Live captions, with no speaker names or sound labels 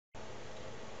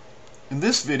In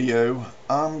this video,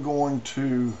 I'm going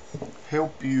to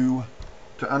help you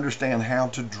to understand how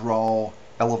to draw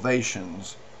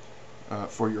elevations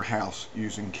for your house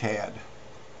using CAD.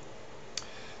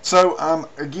 So I'm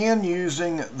again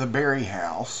using the Berry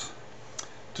house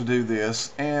to do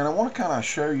this, and I want to kind of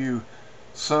show you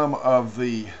some of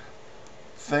the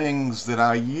things that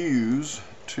I use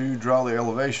to draw the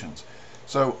elevations.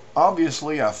 So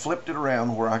obviously I flipped it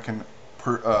around where I can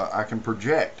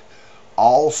project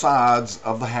all sides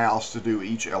of the house to do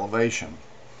each elevation.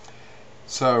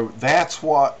 So that's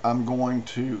what I'm going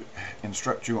to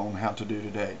instruct you on how to do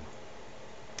today.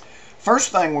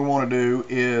 First thing we want to do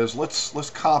is let's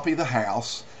copy the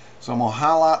house. So I'm going to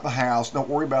highlight the house. Don't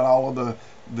worry about all of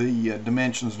the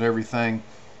dimensions and everything.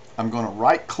 I'm going to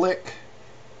right click,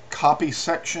 copy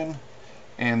section,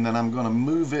 and then I'm going to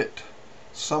move it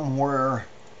somewhere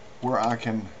where I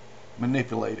can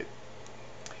manipulate it.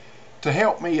 To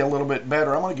help me a little bit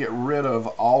better, I'm going to get rid of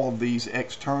all of these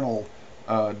external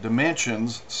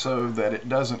dimensions so that it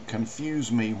doesn't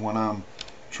confuse me when I'm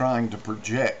trying to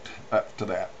project up to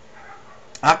that.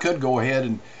 I could go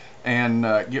ahead and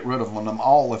get rid of them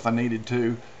all if I needed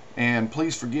to, and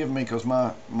please forgive me because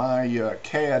my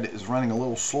CAD is running a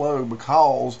little slow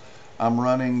because I'm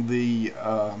running the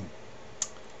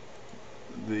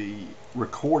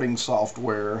recording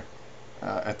software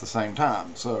at the same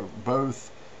time. So both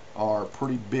are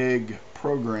pretty big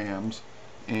programs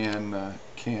and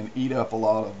can eat up a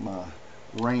lot of my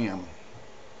RAM.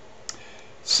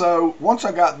 So once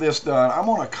I got this done, I'm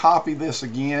going to copy this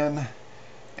again,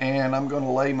 and I'm going to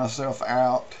lay myself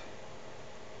out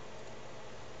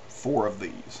 4 of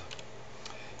these.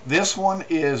 This one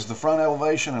is the front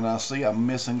elevation, and I see I'm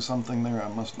missing something there. I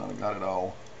must not have got it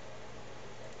all.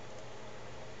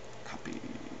 Copy.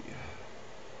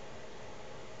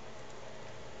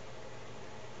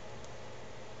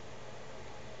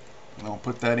 And I'll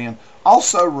put that in.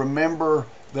 Also remember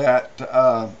that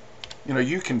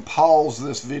you can pause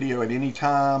this video at any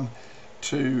time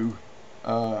to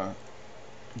go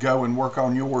and work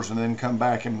on yours and then come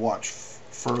back and watch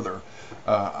further.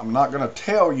 I'm not going to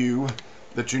tell you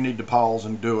that you need to pause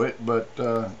and do it, but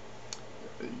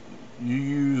you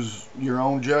use your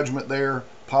own judgment there.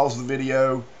 Pause the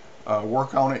video,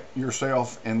 work on it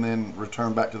yourself, and then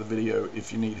return back to the video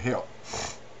if you need help.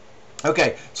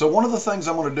 Okay, so one of the things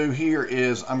I'm going to do here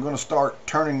is I'm going to start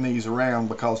turning these around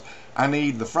because I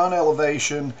need the front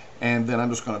elevation, and then I'm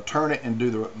just going to turn it and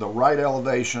do the right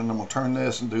elevation. I'm going to turn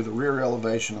this and do the rear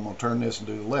elevation. I'm going to turn this and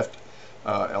do the left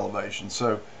elevation.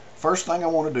 So first thing I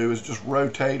want to do is just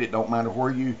rotate it. Don't matter where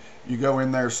you go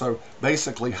in there. So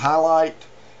basically highlight,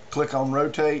 click on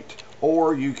rotate,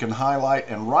 or you can highlight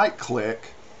and right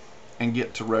click and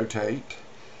get to rotate.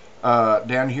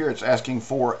 Down here it's asking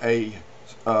for a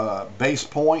base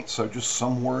point, so just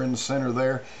somewhere in the center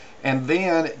there, and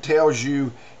then it tells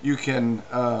you you can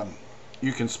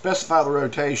specify the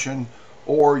rotation,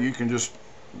 or you can just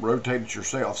rotate it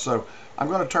yourself. So I'm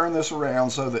going to turn this around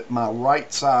so that my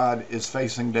right side is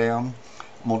facing down.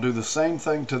 I'm going to do the same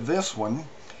thing to this one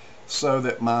so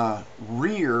that my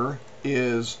rear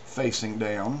is facing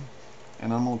down,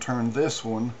 and I'm going to turn this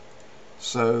one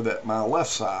so that my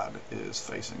left side is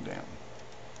facing down.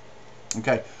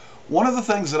 Okay. One of the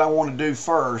things that I want to do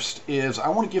first is I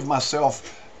want to give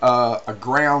myself a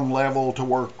ground level to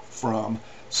work from.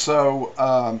 So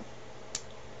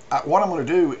what I'm going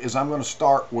to do is I'm going to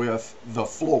start with the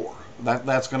floor.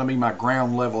 That's going to be my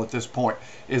ground level at this point,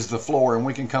 is the floor, and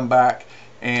we can come back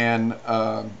and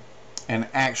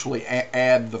actually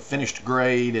add the finished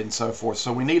grade and so forth.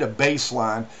 So we need a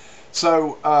baseline.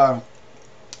 So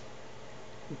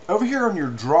over here on your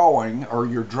drawing or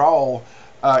your draw,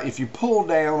 if you pull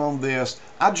down on this,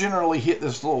 I generally hit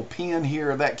this little pin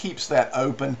here. That keeps that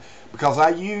open because I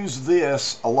use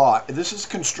this a lot. This is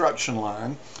construction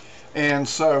line, and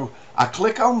so I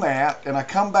click on that and I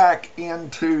come back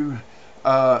into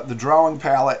the drawing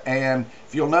palette, and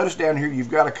if you'll notice down here you've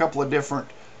got a couple of different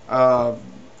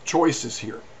choices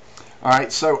here.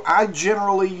 Alright, so I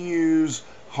generally use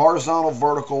horizontal,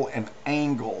 vertical, and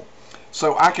angle.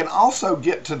 So I can also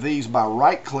get to these by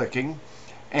right clicking,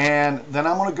 and then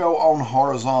I'm going to go on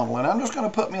horizontal, and I'm just going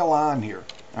to put me a line here.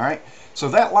 All right, so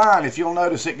that line, if you'll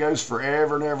notice, it goes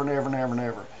forever and ever and ever and ever and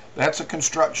ever. That's a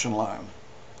construction line.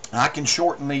 I can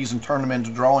shorten these and turn them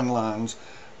into drawing lines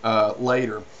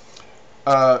later.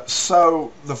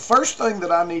 So the first thing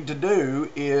that I need to do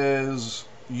is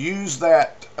use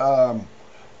that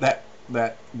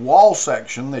that wall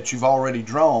section that you've already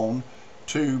drawn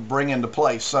to bring into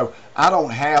place. So I don't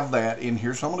have that in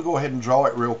here, so I'm going to go ahead and draw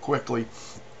it real quickly.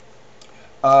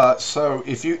 So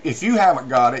if you haven't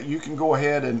got it, you can go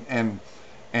ahead and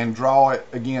and draw it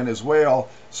again as well.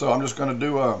 So I'm just going to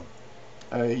do a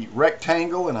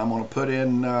rectangle, and I'm going to put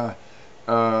in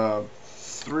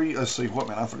three. Let's see, what,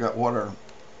 man, I forgot what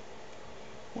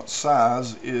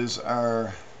size is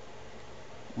our.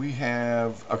 We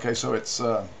have, okay, so it's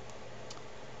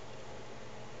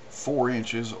 4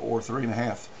 inches or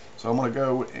 3.5. So I'm going to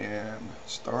go and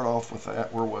start off with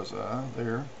that. Where was I?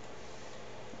 There.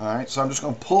 All right, so I'm just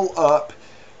going to pull up,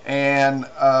 and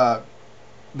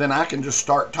then I can just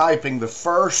start typing. The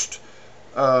first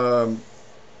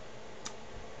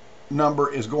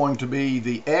number is going to be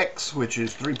the X, which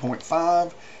is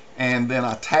 3.5, and then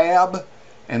I tab,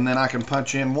 and then I can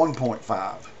punch in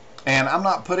 1.5. And I'm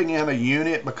not putting in a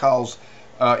unit because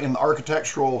in the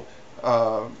architectural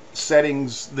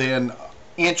settings, then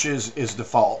inches is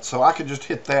default. So I could just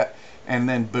hit that, and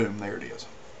then boom, there it is.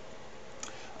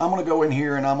 I'm going to go in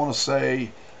here, and I'm going to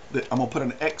say that I'm going to put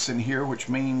an X in here, which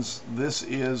means this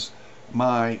is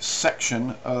my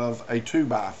section of a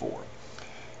 2x4.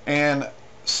 And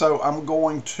so I'm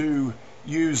going to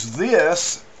use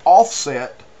this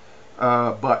offset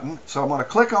button. So I'm going to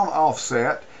click on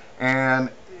offset, and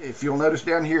if you'll notice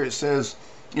down here it says,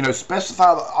 you know,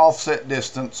 specify the offset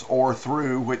distance or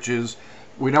through, which is,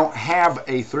 we don't have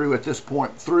a through at this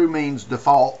point. Through means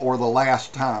default or the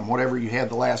last time, whatever you had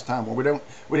the last time. Well, we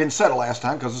didn't set it last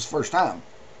time because it's the first time.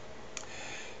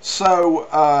 So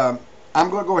I'm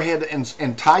going to go ahead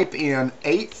and type in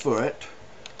 8 foot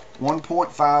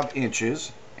 1.5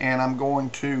 inches, and I'm going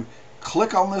to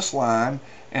click on this line,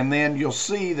 and then you'll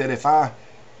see that if I,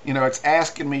 you know, it's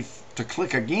asking me to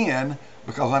click again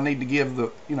because I need to give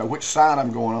the, you know, which side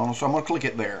I'm going on. So I'm going to click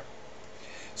it there.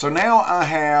 So now I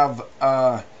have,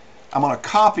 I'm going to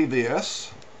copy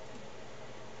this,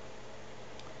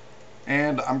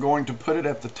 and I'm going to put it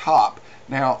at the top.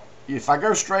 Now, if I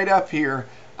go straight up here,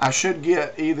 I should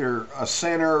get either a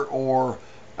center or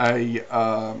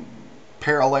a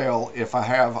parallel if I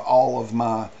have all of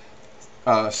my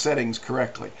settings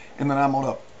correctly. And then I'm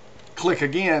going to click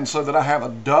again so that I have a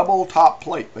double top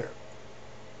plate there.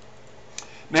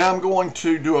 Now I'm going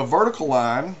to do a vertical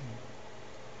line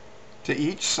to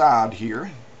each side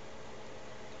here,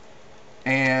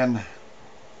 and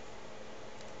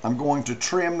I'm going to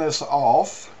trim this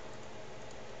off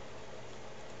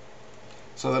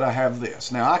so that I have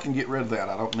this. Now I can get rid of that.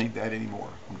 I don't need that anymore.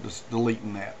 I'm just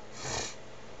deleting that.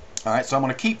 All right, so I'm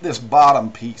going to keep this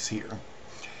bottom piece here.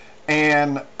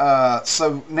 And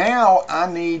so now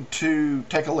I need to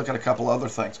take a look at a couple other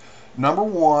things. Number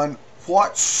one,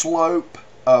 what slope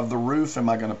of the roof am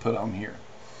I going to put on here?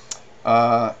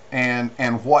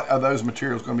 And what are those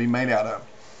materials going to be made out of?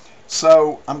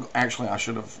 So actually I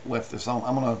should have left this on.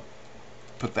 I'm going to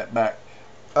put that back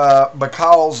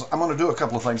because I'm going to do a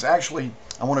couple of things. Actually,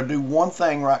 I want to do one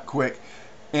thing right quick.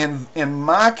 In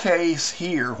my case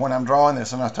here, when I'm drawing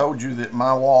this, and I told you that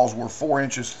my walls were 4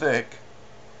 inches thick.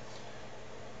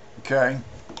 Okay,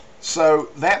 so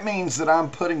that means that I'm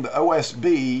putting the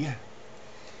OSB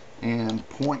in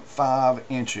 0.5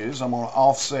 inches. I'm going to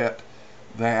offset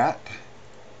that.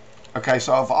 Okay,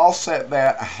 so I've offset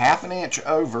that a 1/2 inch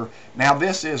over. Now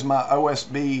this is my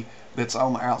OSB that's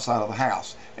on the outside of the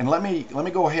house. And let me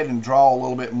go ahead and draw a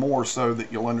little bit more so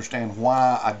that you'll understand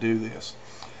why I do this.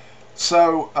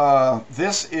 So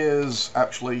this is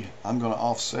actually, I'm going to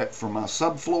offset for my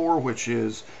subfloor, which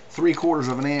is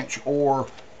 3/4 inch or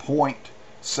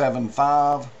 0.75.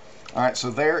 All right,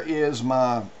 so there is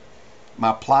my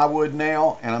plywood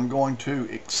now, and I'm going to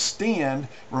extend.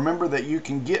 Remember that you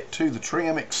can get to the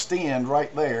trim extend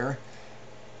right there.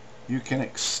 You can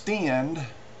extend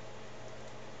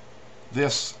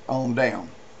this on down.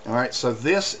 All right, so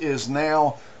this is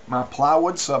now my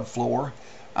plywood subfloor.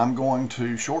 I'm going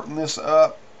to shorten this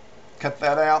up, cut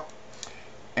that out,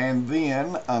 and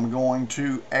then I'm going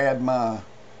to add my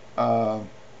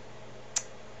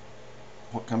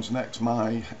what comes next?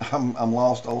 I'm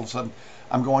lost all of a sudden.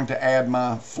 I'm going to add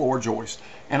my floor joist,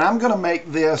 and I'm going to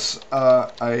make this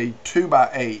a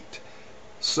 2x8.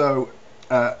 So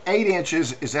 8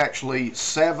 inches is actually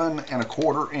 7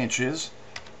 1/4 inches.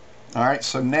 All right,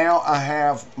 so now I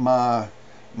have my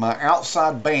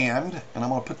outside band, and I'm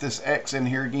going to put this X in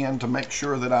here again to make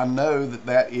sure that I know that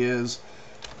that is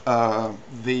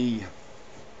the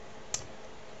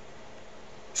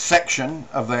section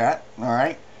of that. All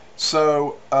right,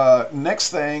 so next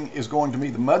thing is going to be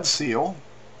the mud seal,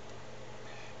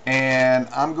 and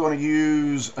I'm going to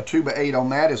use a 2x8 on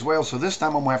that as well. So this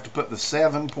time I'm going to have to put the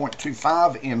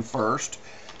 7.25 in first,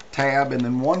 tab, and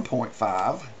then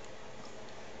 1.5.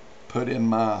 Put in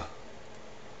my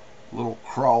little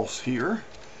cross here.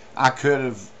 I could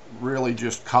have really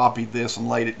just copied this and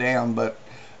laid it down, but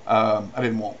I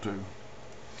didn't want to.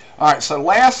 All right, so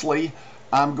lastly,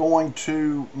 I'm going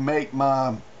to make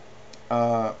my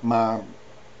my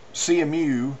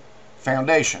CMU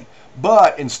foundation.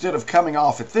 But instead of coming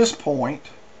off at this point,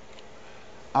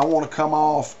 I want to come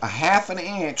off a 1/2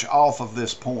 inch off of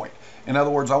this point. In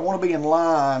other words, I want to be in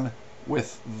line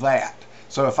with that.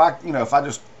 So if I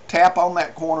just tap on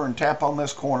that corner and tap on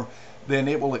this corner, then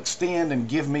it will extend and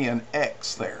give me an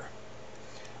X there.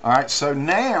 All right, so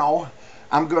now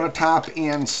I'm going to type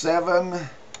in 7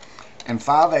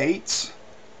 5/8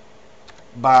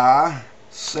 by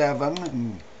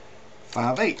 7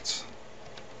 5/8.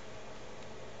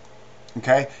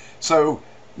 Okay, so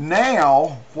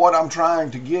now what I'm trying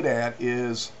to get at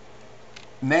is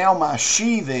now my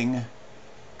sheathing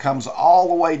comes all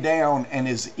the way down and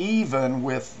is even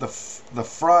with the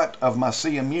front of my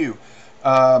CMU.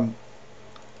 I'm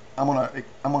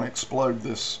gonna explode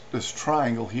this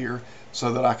triangle here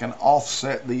so that I can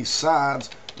offset these sides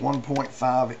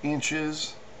 1.5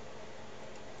 inches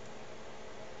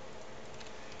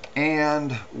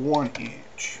and 1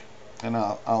 inch, and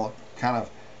I'll kind of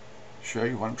show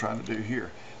you what I'm trying to do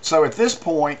here. So at this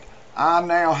point, I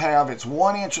now have, it's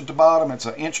 1 inch at the bottom, it's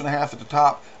 1.5 inches at the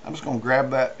top. I'm just going to grab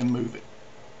that and move it.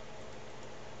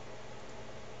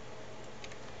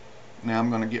 Now I'm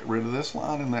going to get rid of this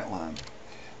line and that line.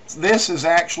 This is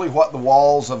actually what the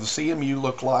walls of the CMU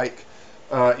look like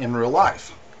in real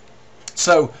life.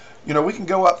 So, we can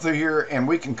go up through here and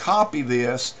we can copy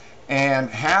this, and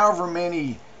however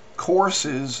many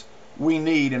courses we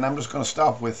need, and I'm just going to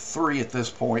stop with 3 at this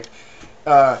point,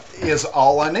 is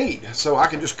all I need. So I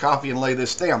can just copy and lay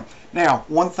this down. Now,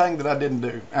 one thing that I didn't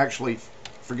do, actually,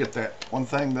 forget that. One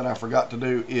thing that I forgot to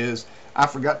do is I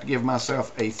forgot to give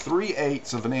myself a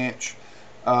 3/8 of an inch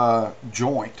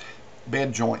joint,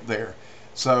 bed joint there.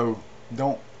 So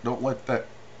don't let that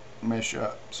mess you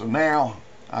up. So now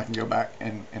I can go back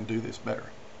and do this better.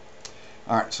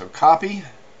 All right, so copy.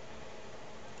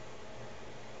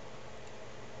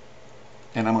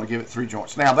 And I'm going to give it 3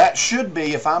 joints. Now that should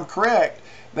be, if I'm correct,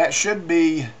 that should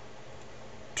be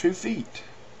 2 feet.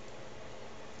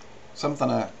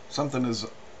 Something is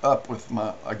up with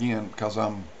my, again, because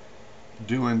I'm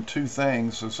doing 2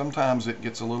 things, so sometimes it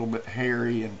gets a little bit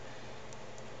hairy, and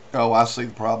oh, I see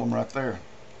the problem right there.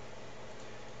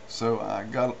 So I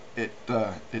got it.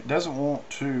 It doesn't want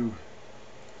to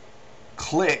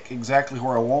click exactly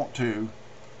where I want to.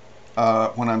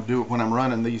 When I'm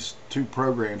running these 2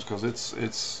 programs, because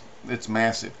it's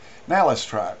massive. Now let's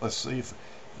try it. Let's see if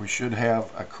we should have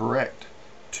a correct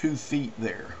 2 feet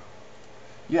there.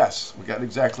 Yes, we got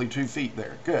exactly 2 feet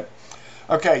there. Good.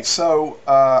 Okay, so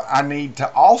I need to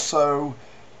also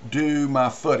do my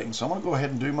footing. So I'm going to go ahead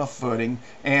and do my footing.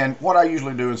 And what I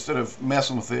usually do, instead of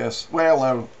messing with this, well,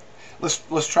 no,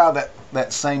 let's try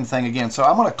that same thing again. So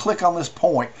I'm going to click on this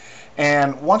point.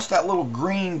 And once that little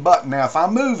green button, now if I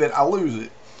move it, I lose it.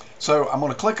 So I'm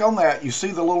going to click on that. You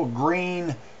see the little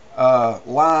green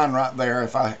line right there.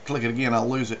 If I click it again, I'll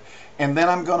lose it. And then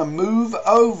I'm going to move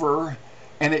over,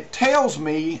 and it tells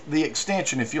me the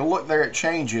extension. If you look there, it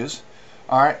changes.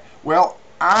 All right. Well,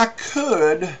 I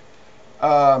could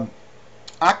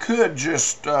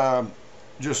just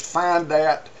find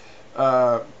that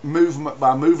movement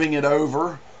by moving it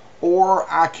over, or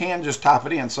I can just type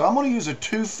it in. So I'm going to use a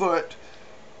 2-foot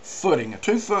footing, a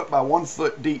 2 foot by 1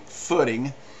 foot deep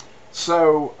footing.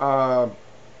 So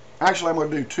actually I'm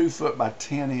going to do 2 foot by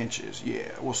 10 inches.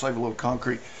 Yeah, we'll save a little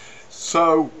concrete.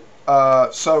 So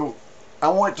so I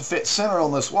want it to fit center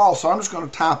on this wall, so I'm just going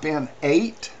to type in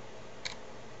 8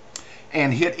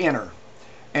 and hit enter.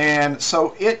 And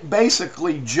so it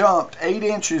basically jumped 8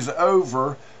 inches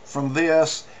over from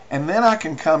this, and then I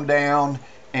can come down,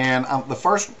 and the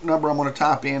first number I'm going to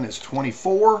type in is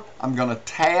 24. I'm going to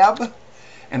tab,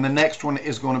 and the next one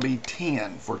is going to be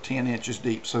 10 for 10 inches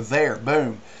deep. So there,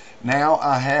 boom. Now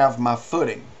I have my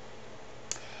footing.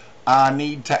 I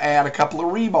need to add a couple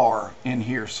of rebar in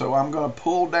here. So I'm going to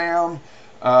pull down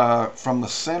from the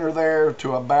center there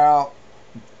to about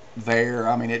there.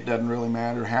 I mean, it doesn't really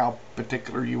matter how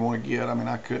particular you want to get. I mean,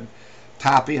 I could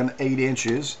type in 8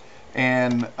 inches.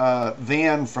 And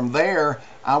then from there,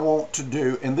 I want to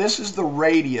do, and this is the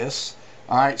radius.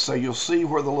 All right, so you'll see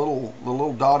where the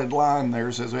little dotted line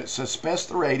there says, it says spec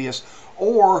the radius,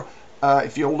 or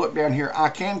if you'll look down here, I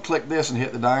can click this and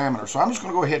hit the diameter. So I'm just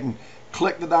going to go ahead and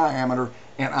click the diameter,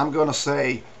 and I'm going to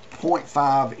say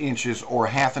 0.5 inches or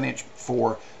 1/2 inch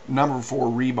for number 4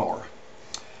 rebar.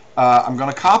 I'm going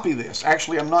to copy this.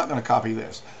 Actually, I'm not going to copy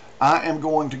this. I am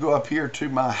going to go up here to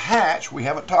my hatch. We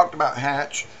haven't talked about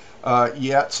hatch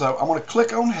yet, so I'm going to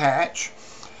click on hatch,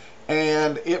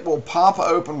 and it will pop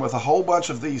open with a whole bunch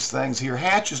of these things here.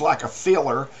 Hatch is like a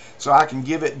filler, so I can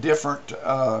give it different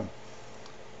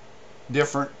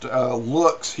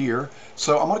looks here.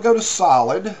 So I'm going to go to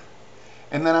solid,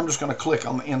 and then I'm just going to click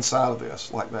on the inside of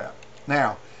this like that.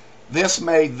 Now, this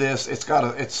made this. It's got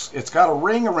a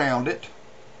ring around it,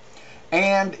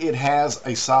 and it has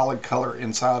a solid color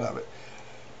inside of it.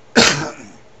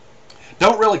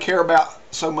 Don't really care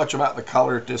so much about the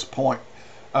color at this point,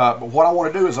 but what I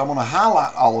want to do is I want to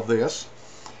highlight all of this,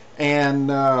 and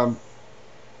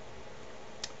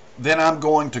then I'm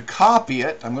going to copy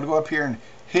it. I'm going to go up here and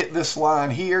hit this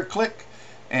line here, click,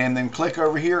 and then click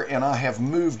over here, and I have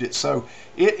moved it. So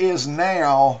it is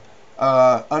now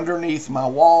underneath my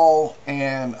wall,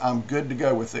 and I'm good to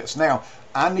go with this. Now,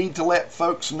 I need to let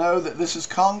folks know that this is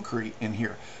concrete in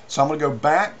here. So I'm going to go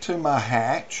back to my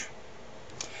hatch,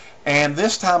 and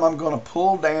this time I'm going to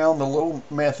pull down the little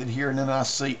method here, and then I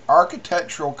see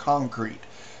architectural concrete.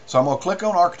 So I'm going to click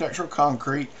on architectural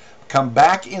concrete, come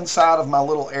back inside of my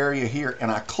little area here, and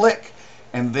I click,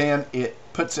 and then it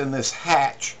puts in this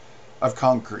hatch of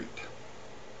concrete.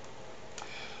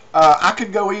 I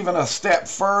could go even a step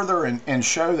further and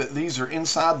show that these are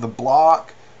inside the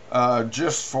block,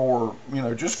 just for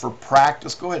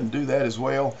practice. Go ahead and do that as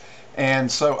well.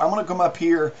 And so I'm going to come up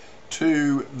here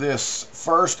to this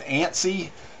first ANSI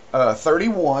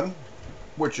 31,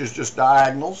 which is just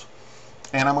diagonals,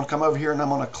 and I'm going to come over here and I'm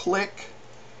going to click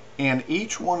in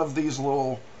each one of these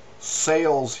little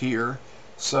cells here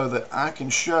so that I can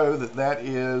show that that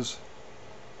is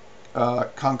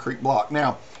concrete block.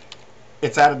 Now,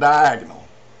 it's at a diagonal.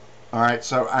 All right,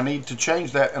 so I need to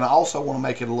change that, and I also want to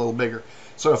make it a little bigger.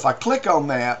 So if I click on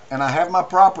that, and I have my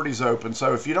properties open,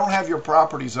 so if you don't have your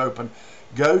properties open,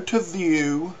 go to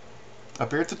View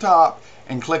up here at the top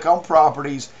and click on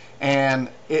Properties, and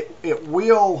it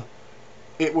will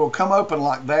come open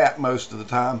like that most of the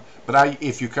time. But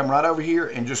if you come right over here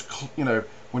and just,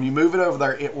 when you move it over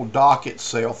there, it will dock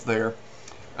itself there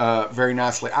very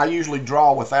nicely. I usually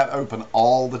draw with that open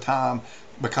all the time,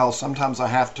 because sometimes I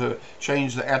have to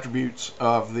change the attributes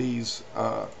of these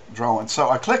drawings. So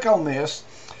I click on this,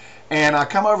 and I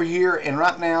come over here, and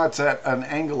right now it's at an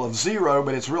angle of 0,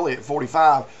 but it's really at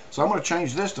 45. So I'm going to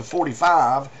change this to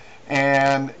 45,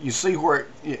 and you see where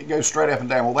it goes straight up and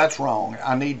down. Well, that's wrong.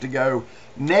 I need to go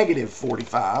negative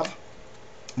 45.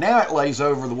 Now it lays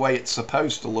over the way it's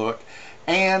supposed to look.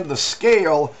 And the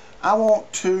scale, I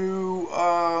want to,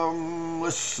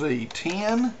 let's see,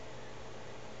 10.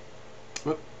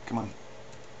 Whoop, come on.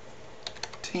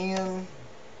 10.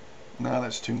 No,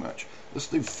 that's too much. Let's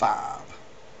do 5.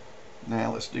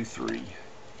 Now let's do 3.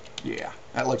 Yeah,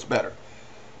 that looks better.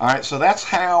 All right, so that's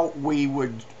how we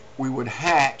would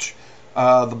hatch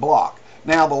the block.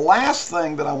 Now, the last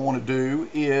thing that I want to do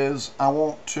is I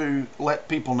want to let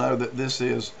people know that this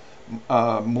is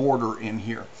mortar in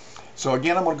here. So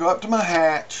again, I'm going to go up to my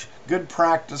hatch, good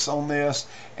practice on this,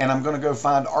 and I'm going to go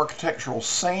find architectural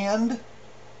sand.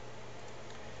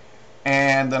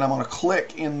 And then I'm going to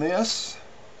click in this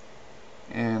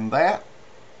and that,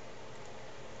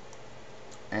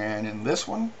 and in this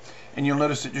one, and you'll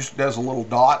notice it just does a little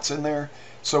dots in there.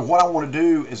 So what I want to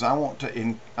do is I want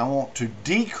to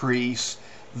decrease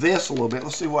this a little bit.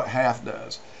 Let's see what half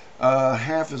does.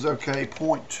 Half is okay.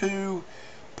 0.2.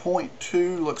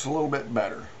 0.2 looks a little bit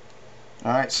better.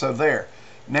 All right, so there.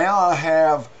 Now I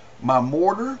have my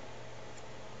mortar,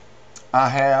 I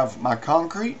have my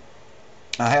concrete,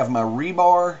 I have my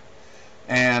rebar,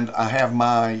 and I have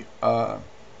my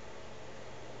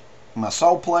my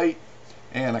saw plate,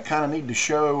 and I kind of need to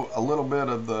show a little bit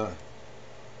of the,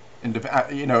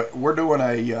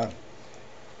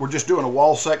 we're just doing a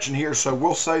wall section here, so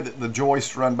we'll say that the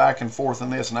joists run back and forth in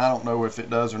this, and I don't know if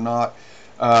it does or not.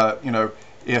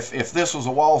 If this was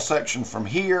a wall section from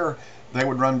here, they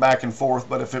would run back and forth,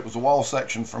 but if it was a wall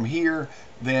section from here,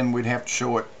 then we'd have to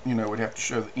show it, we'd have to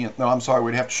show the end. No, I'm sorry,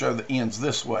 we'd have to show the ends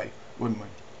this way, wouldn't we?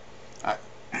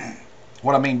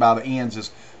 What I mean by the ends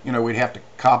is, we'd have to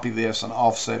copy this and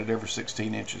offset it every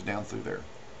 16 inches down through there.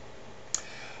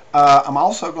 I'm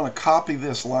also going to copy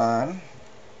this line,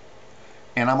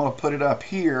 and I'm going to put it up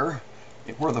here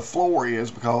where the floor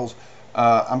is, because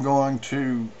I'm going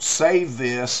to save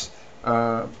this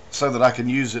so that I can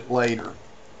use it later.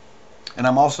 And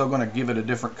I'm also going to give it a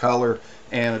different color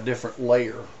and a different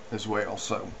layer as well.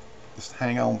 So just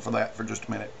hang on for that for just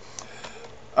a minute.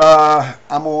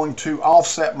 I'm going to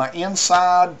offset my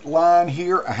inside line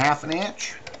here a ½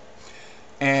 inch,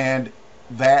 and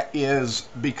that is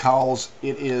because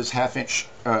it is ½ inch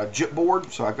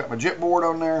chipboard. So I've got my chipboard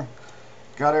on there,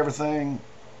 got everything.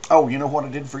 Oh, you know what I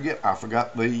did forget? I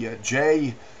forgot the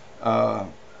J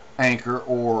anchor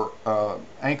or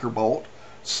anchor bolt.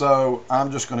 So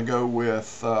I'm just going to go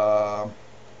with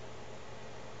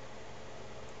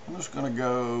I'm just going to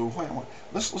go,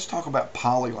 let's talk about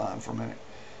polyline for a minute.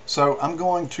 So I'm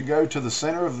going to go to the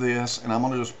center of this, and I'm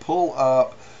going to just pull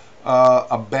up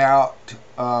about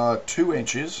 2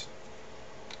 inches,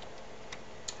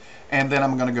 and then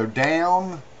I'm going to go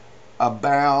down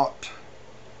about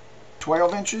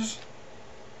 12 inches,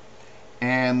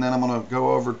 and then I'm going to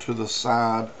go over to the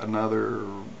side another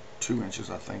 2 inches,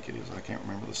 I think it is. I can't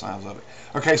remember the size of it.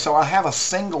 Okay, so I have a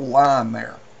single line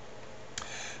there.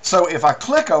 So if I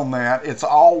click on that, it's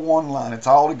all one line, it's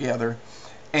all together,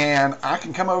 and I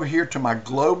can come over here to my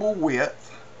global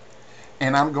width,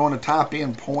 and I'm going to type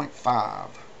in 0.5.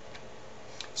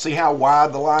 See how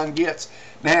wide the line gets?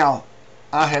 Now,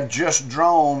 I have just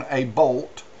drawn a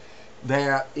bolt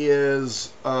that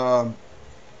is a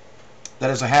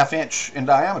 1/2 inch in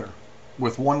diameter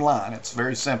with one line. It's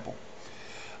very simple.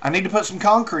 I need to put some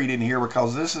concrete in here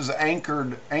because this is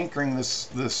anchoring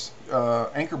this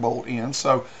anchor bolt in.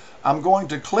 So I'm going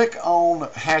to click on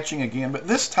hatching again, but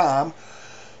this time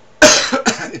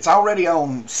it's already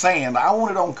on sand. I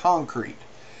want it on concrete.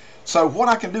 So what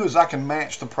I can do is I can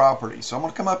match the properties. So I'm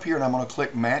going to come up here and I'm going to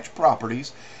click match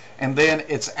properties, and then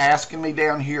it's asking me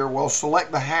down here, well,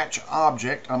 select the hatch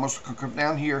object. I'm going to come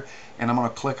down here and I'm going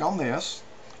to click on this,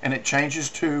 and it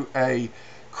changes to a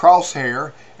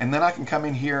crosshair, and then I can come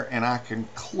in here and I can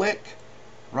click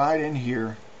right in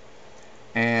here,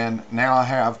 and now I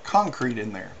have concrete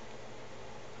in there.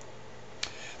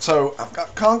 So I've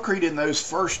got concrete in those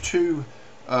first 2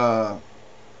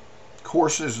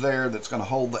 courses there that's going to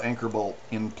hold the anchor bolt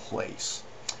in place.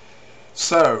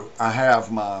 So I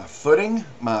have my footing,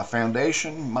 my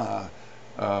foundation, my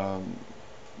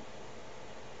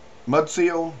mud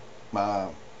seal, my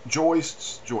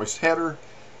joists, joist header.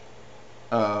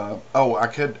 Oh, I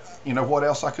could, you know what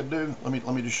else I could do? Let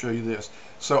me just show you this.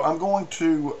 So I'm going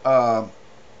to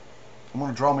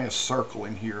draw me a circle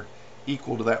in here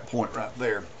equal to that point right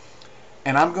there,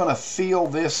 and I'm going to fill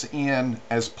this in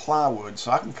as plywood. So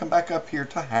I can come back up here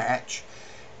to hatch,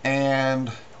 and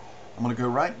I'm going to go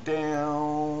right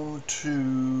down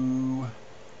to,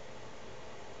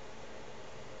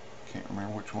 can't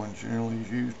remember which one generally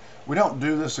is used. We don't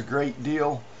do this a great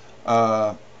deal,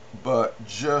 but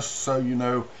just so you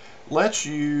know, let's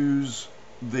use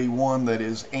the one that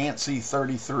is ANSI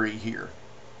 33 here.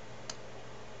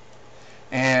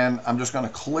 And I'm just going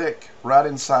to click right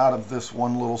inside of this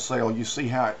one little cell. You see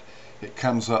how it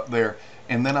comes up there.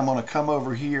 And then I'm going to come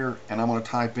over here and I'm going to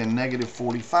type in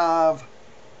 -45.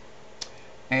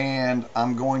 And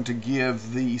I'm going to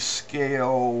give the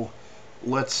scale,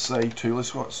 let's say 2.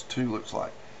 Let's see what 2 looks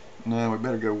like. No, we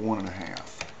better go 1.5.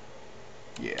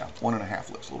 Yeah, 1.5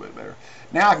 looks a little bit better.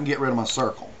 Now I can get rid of my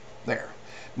circle. There.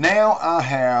 Now I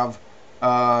have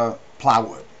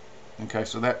plywood. Okay,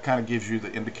 so that kind of gives you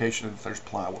the indication that there's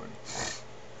plywood.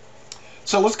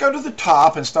 So let's go to the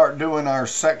top and start doing our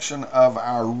section of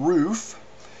our roof.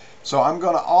 So I'm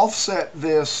going to offset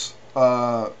this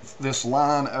this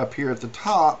line up here at the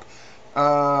top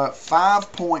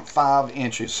 5.5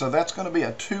 inches. So that's going to be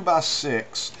a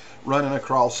 2x6 running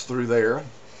across through there.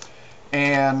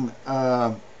 And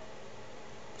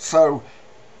so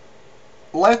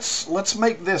let's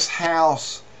make this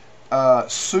house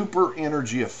super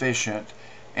energy efficient,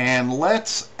 and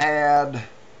let's add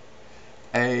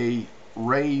a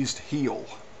raised heel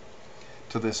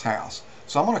to this house.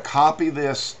 So I'm going to copy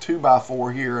this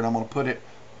 2x4 here, and I'm going to put it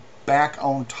back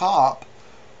on top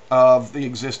of the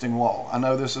existing wall. I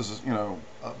know this is, you know,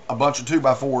 a bunch of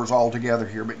 2x4s all together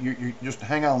here, but you just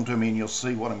hang on to me and you'll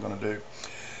see what I'm going to do.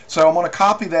 So I'm going to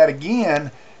copy that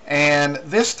again, and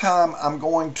this time I'm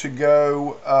going to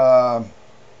go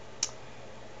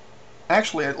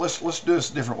actually let's do this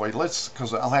a different way.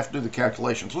 Because I'll have to do the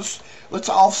calculations. Let's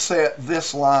offset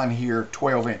this line here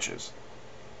 12 inches.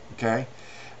 Okay,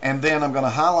 and then I'm going to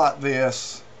highlight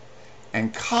this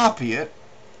and copy it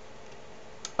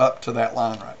up to that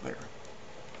line right there.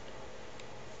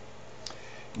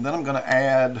 And then I'm going to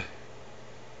add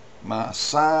my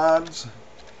sides.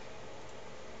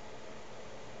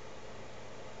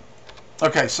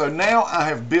 Okay, so now I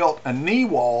have built a knee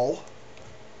wall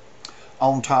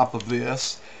on top of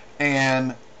this,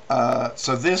 and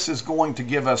so this is going to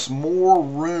give us more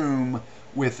room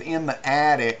within the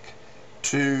attic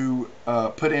to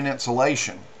put in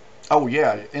insulation. Oh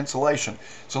yeah, insulation.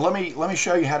 So let me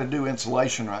show you how to do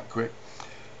insulation right quick.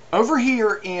 Over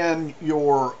here in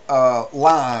your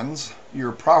lines,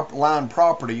 your line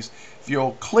properties, if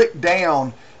you'll click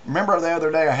down, remember the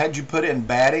other day I had you put in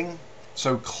batting?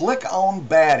 So click on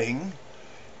batting,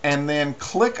 and then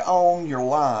click on your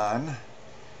line,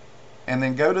 and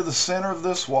then go to the center of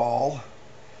this wall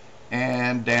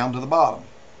and down to the bottom.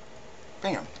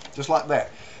 Bam, just like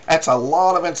that. That's a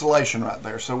lot of insulation right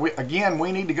there. So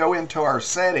we need to go into our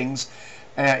settings,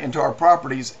 into our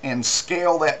properties, and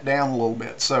scale that down a little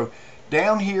bit. So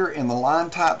down here in the line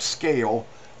type scale,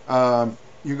 I'm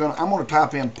going to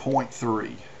type in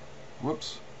 0.3.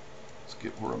 Whoops, let's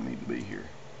get where I need to be here.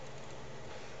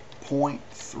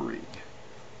 0.3.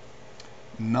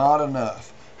 Not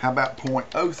enough. How about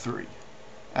 0.03?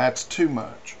 That's too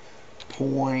much.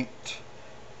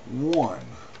 0.1.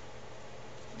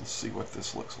 Let's see what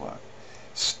this looks like.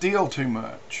 Still too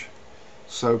much.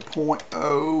 So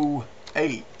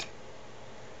 0.08.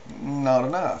 Not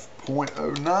enough.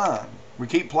 0.09. We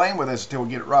keep playing with this until we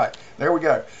get it right. There we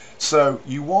go. So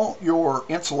you want your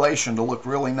insulation to look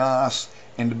really nice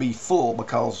and to be full,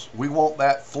 because we want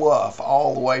that fluff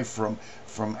all the way from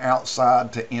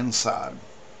outside to inside.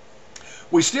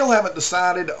 We still haven't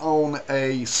decided on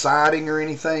a siding or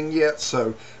anything yet,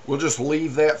 so we'll just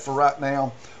leave that for right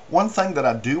now. One thing that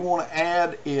I do want to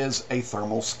add is a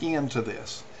thermal skin to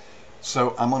this.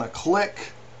 So I'm going to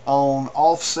click on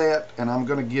offset, and I'm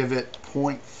going to give it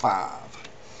 0.5.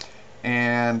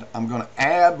 And I'm going to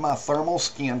add my thermal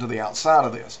skin to the outside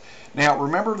of this. Now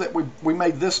remember that we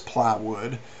made this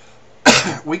plywood.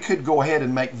 We could go ahead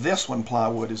and make this one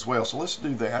plywood as well. So let's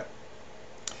do that.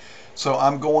 So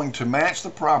I'm going to match the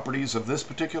properties of this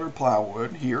particular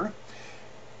plywood here.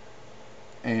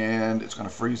 And it's going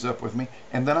to freeze up with me.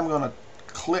 And then I'm going to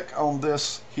click on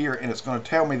this here, and it's going to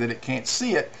tell me that it can't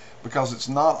see it because it's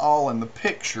not all in the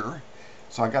picture.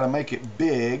 So I got to make it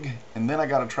big, and then I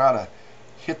got to try to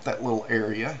hit that little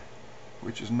area,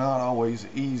 which is not always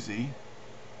easy.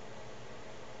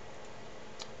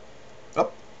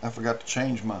 Oh, I forgot to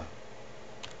change my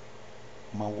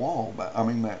wall. I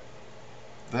mean,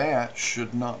 that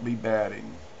should not be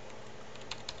batting.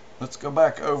 Let's go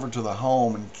back over to the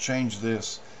home and change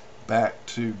this back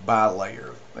to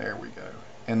bilayer. There we go.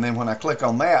 And then when I click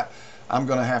on that, I'm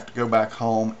going to have to go back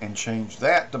home and change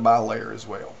that to bilayer as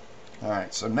well. All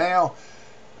right, so now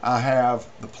I have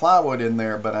the plywood in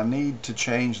there, but I need to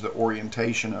change the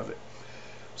orientation of it.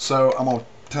 So I'm going to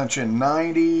touch in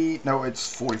 90. No,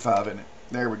 it's 45 in it.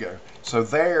 There we go. So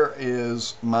there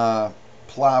is my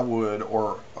plywood,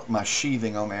 or my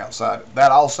sheathing on the outside.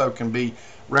 That also can be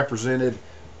represented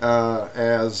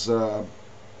as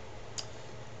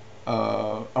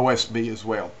OSB as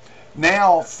well.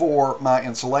 Now for my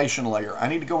insulation layer, I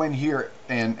need to go in here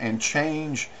and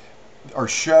change or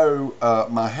show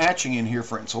my hatching in here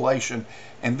for insulation.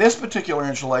 And this particular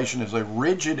insulation is a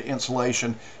rigid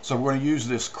insulation, so we're going to use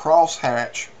this cross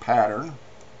hatch pattern.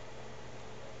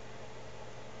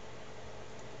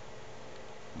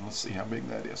 Let's see how big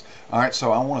that is. All right,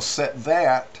 so I want to set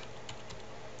that.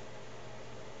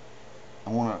 I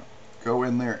want to go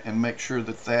in there and make sure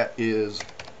that that is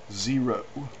 0,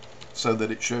 so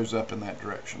that it shows up in that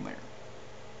direction there.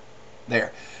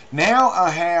 There. Now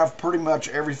I have pretty much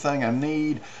everything I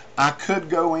need. I could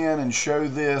go in and show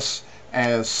this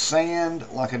as sand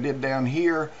like I did down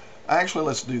here. Actually,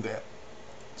 let's do that.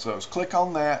 So let's click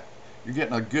on that. You're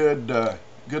getting a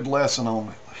good lesson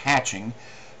on hatching.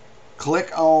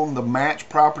 Click on the match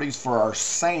properties for our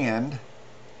sand,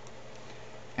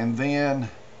 and then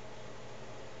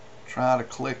try to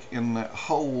click in that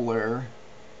hole there.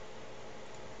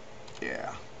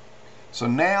 Yeah. So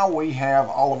now we have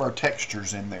all of our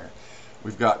textures in there.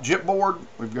 We've got gypboard,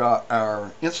 we've got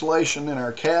our insulation in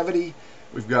our cavity,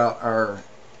 we've got our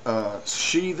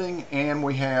sheathing, and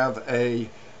we have a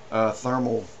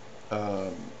thermal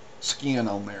skin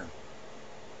on there.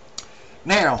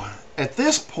 Now, at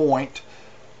this point,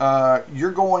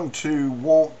 you're going to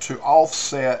want to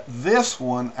offset this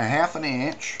one 1/2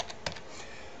 inch,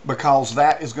 because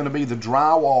that is going to be the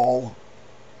drywall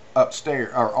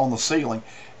upstairs or on the ceiling.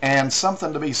 And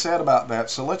something to be said about that.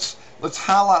 So let's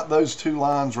highlight those two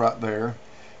lines right there,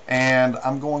 and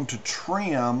I'm going to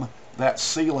trim that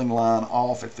ceiling line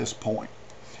off at this point.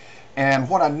 And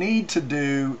what I need to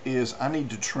do is I need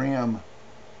to trim.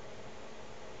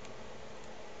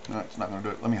 No, it's not going to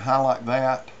do it. Let me highlight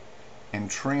that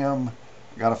and trim.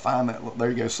 Got to find that.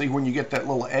 There you go. See, when you get that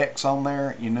little X on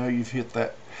there, you know you've hit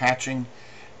that hatching.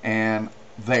 And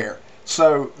there.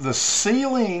 So the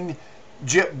ceiling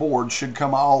gypboard should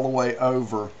come all the way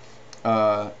over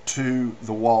to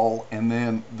the wall, and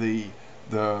then the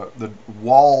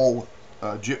wall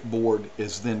gypboard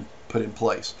is then put in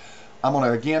place. I'm going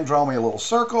to again draw me a little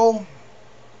circle,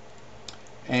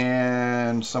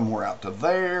 and somewhere out to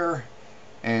there,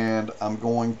 and I'm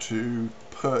going to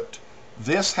put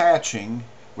this hatching,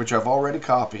 which I've already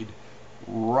copied,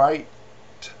 right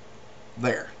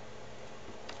there.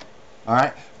 All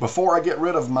right, before I get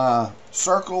rid of my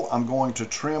circle, I'm going to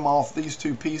trim off these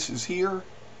two pieces here.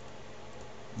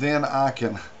 Then I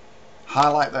can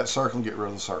highlight that circle and get rid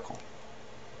of the circle.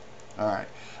 All right,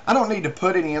 I don't need to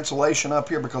put any insulation up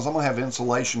here because I'm going to have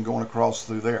insulation going across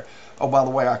through there. Oh, by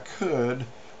the way, I could,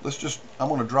 I'm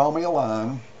going to draw me a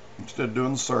line. Instead of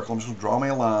doing the circle, I'm just going to draw me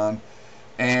a line.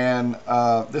 And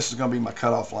this is going to be my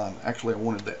cutoff line. Actually, I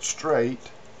wanted that straight.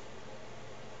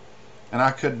 And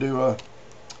I could do a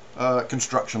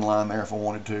construction line there if I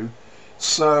wanted to.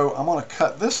 So I'm going to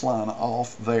cut this line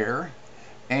off there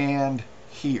and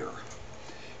here.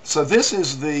 So this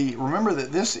is remember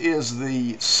that this is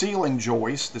the ceiling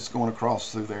joist that's going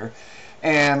across through there.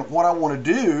 And what I want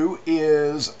to do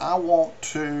is I want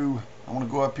to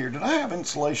go up here. Did I have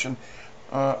insulation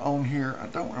on here? I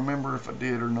don't remember if I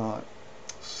did or not.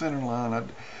 Center line.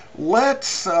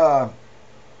 Let's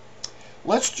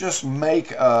just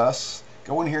make us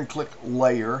go in here and click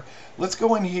layer. Let's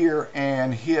go in here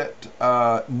and hit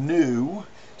new.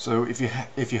 So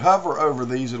if you hover over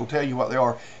these, it'll tell you what they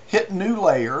are. Hit new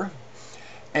layer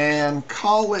and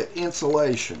call it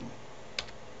insulation.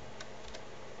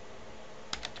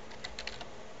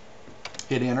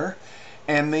 Hit enter,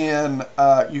 and then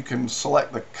you can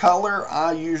select the color.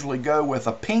 I usually go with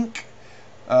a pink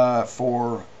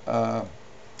for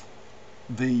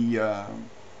the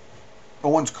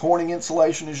Owens Corning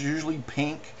insulation is usually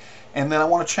pink. And then I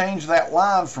want to change that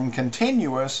line from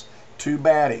continuous to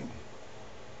batting.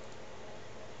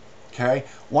 Okay,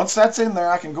 once that's in there,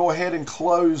 I can go ahead and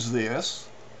close this.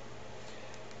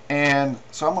 And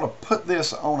so I'm going to put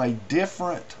this on a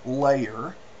different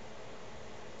layer.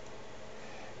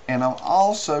 And I'm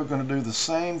also going to do the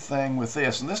same thing with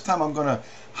this. And this time I'm going to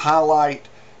highlight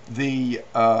the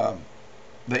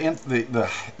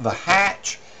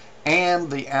hatch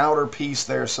and the outer piece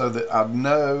there so that I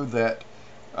know that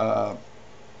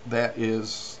that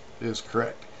is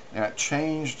correct. Now it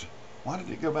changed. Why did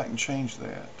it go back and change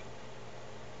that?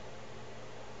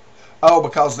 Oh,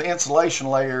 because the insulation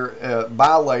layer,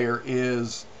 bilayer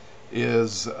is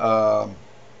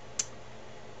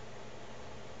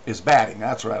batting.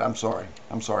 That's right. I'm sorry.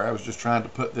 I was just trying to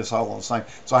put this all on the same.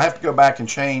 So I have to go back and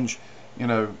change,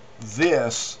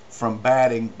 this from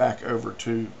batting back over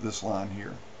to this line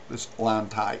here, this line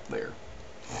type there.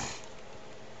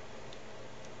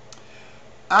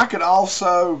 I could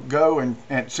also go and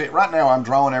see, right now I'm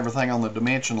drawing everything on the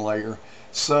dimension layer.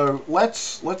 So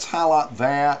let's highlight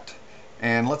that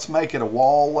and let's make it a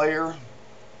wall layer.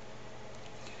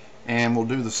 And we'll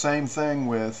do the same thing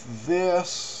with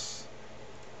this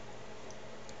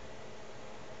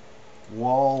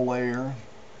wall layer.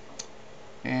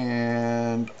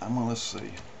 And let's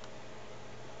see.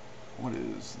 What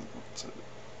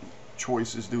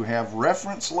choices do we have?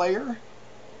 Reference layer?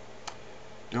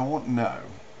 Don't know.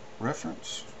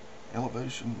 Reference,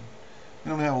 elevation. We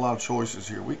don't have a lot of choices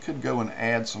here. We could go and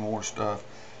add some more stuff.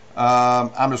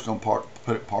 I'm just going to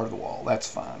put it part of the wall. That's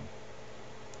fine.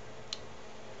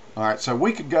 All right, so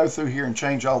we could go through here and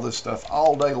change all this stuff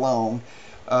all day long.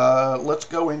 Let's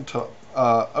go into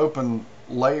open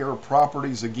layer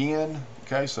properties again.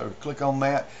 Okay, so click on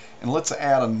that and let's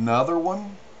add another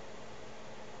one.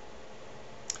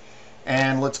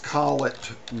 And let's call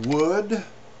it wood.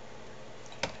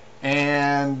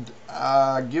 And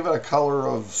give it a color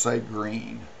of, say,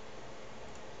 green.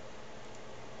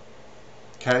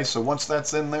 Okay, so once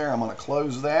that's in there, I'm going to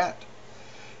close that.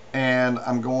 And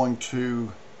I'm going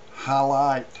to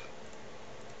highlight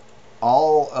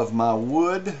all of my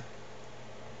wood.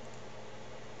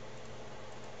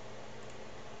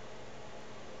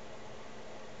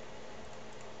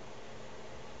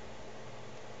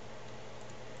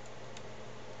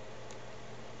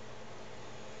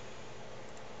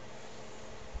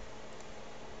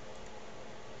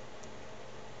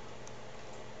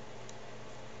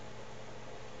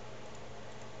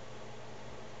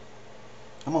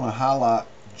 I'm going to highlight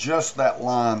just that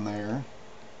line there.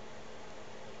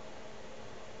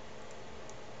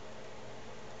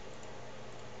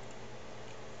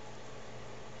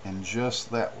 And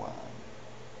just that line.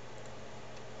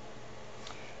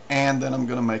 And then I'm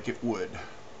going to make it wood.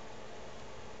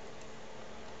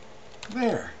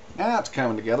 There. Now it's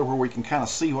coming together where we can kind of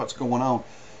see what's going on.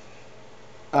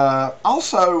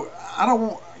 Also, I don't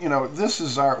want, this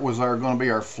is was going to be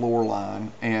our floor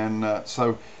line, and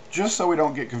so just so we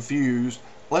don't get confused,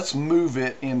 let's move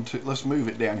it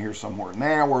down here somewhere.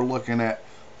 Now we're looking at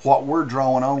what we're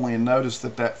drawing only, and notice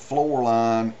that that floor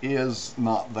line is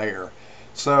not there.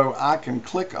 So I can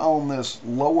click on this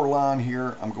lower line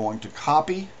here. I'm going to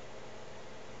copy,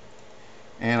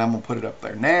 and I'm gonna put it up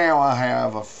there. Now I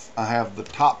have the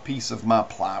top piece of my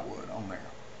plywood on there.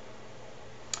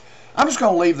 I'm just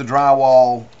gonna leave the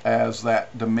drywall as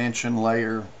that dimension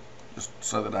layer, just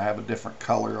so that I have a different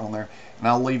color on there, and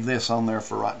I'll leave this on there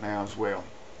for right now as well.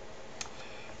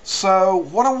 So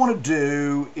what I want to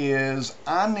do is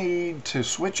I need to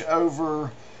switch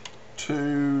over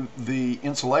to the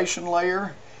insulation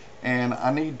layer, and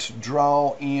I need to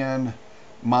draw in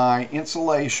my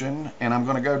insulation, and I'm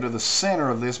going to go to the center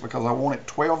of this because I want it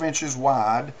 12 inches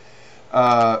wide,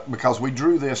 because we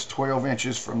drew this 12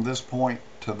 inches from this point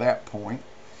to that point.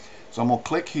 So I'm going to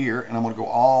click here, and I'm going to go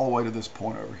all the way to this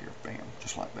point over here. Bam,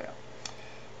 just like that.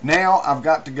 Now I've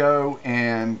got to go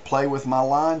and play with my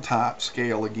line type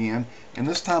scale again, and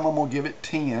this time I'm going to give it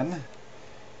 10,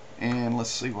 and let's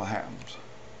see what happens.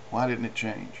 Why didn't it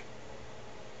change?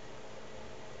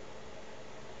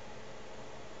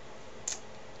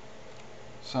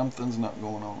 Something's not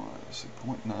going on right. Let's see,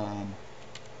 0.9.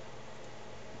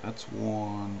 That's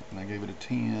 1, and I gave it a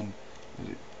 10. Is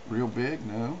it real big?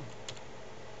 No.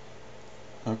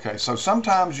 Okay, so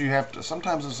sometimes you have to,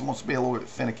 sometimes this wants to be a little bit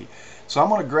finicky. So I'm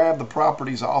going to grab the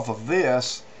properties off of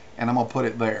this, and I'm going to put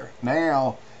it there.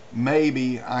 Now,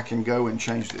 maybe I can go and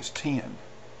change this 10.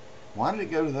 Why did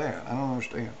it go to that? I don't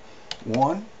understand.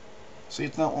 1. See,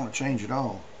 it's not want to change at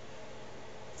all.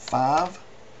 5.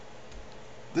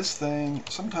 This thing,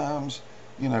 sometimes,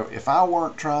 you know, if I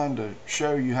weren't trying to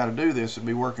show you how to do this, it'd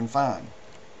be working fine.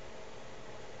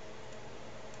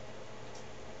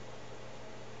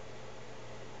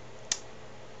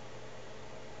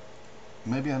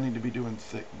 Maybe I need to be doing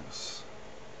thickness.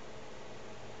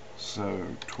 So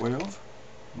 12.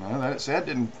 No, that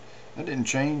didn't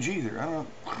change either. I don't.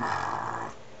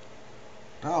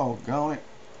 Doggone it.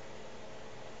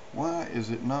 Why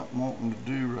is it not wanting to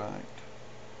do right?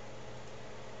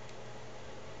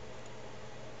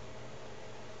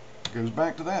 It goes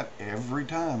back to that every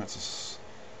time. It's a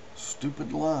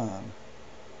stupid line,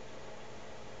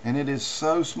 and it is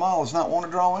so small. It's not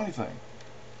wanting to draw anything.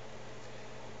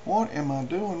 What am I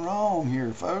doing wrong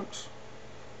here, folks?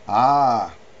 I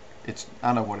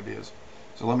know what it is.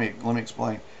 So let me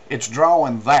explain. It's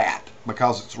drawing that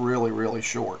because it's really, really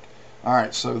short. All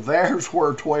right, so there's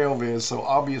where 12 is. So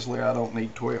obviously I don't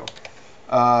need 12.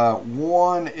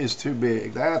 1 is too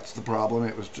big. That's the problem.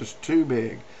 It was just too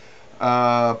big.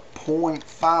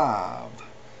 0.5.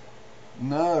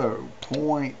 No,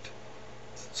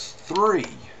 0.3.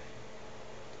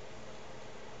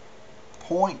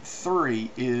 0.3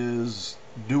 is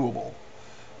doable.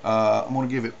 I'm going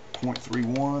to give it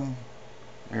 0.31.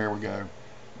 There we go.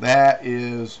 That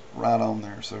is right on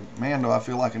there. So, man, do I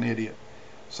feel like an idiot.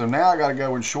 So now I got to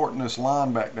go and shorten this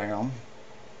line back down.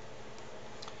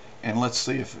 And let's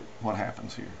see what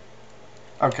happens here.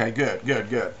 Okay,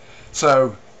 good.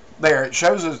 So there, it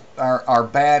shows us our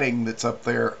batting that's up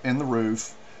there in the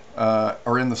roof,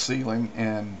 or in the ceiling,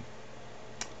 and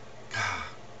God,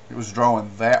 it was drawing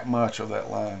that much of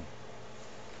that line.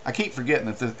 I keep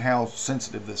forgetting how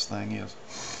sensitive this thing is.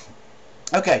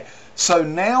 Okay, so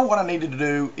now what I needed to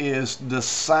do is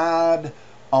decide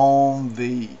on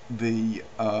the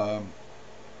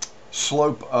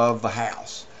slope of the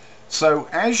house. So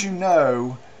as you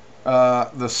know,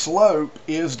 the slope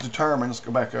is determined. Let's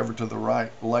go back over to the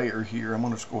right layer here. I'm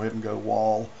going to just go ahead and go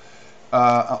wall.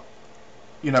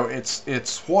 You know,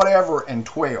 it's whatever and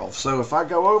 12. So if I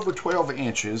go over 12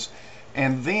 inches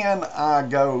and then I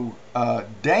go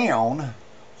down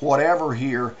whatever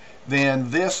here, then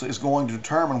this is going to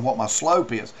determine what my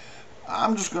slope is.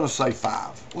 I'm just going to say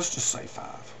 5. Let's just say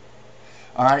 5.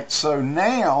 All right, so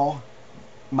now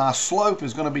my slope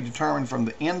is going to be determined from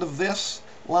the end of this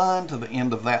line to the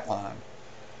end of that line.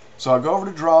 So I go over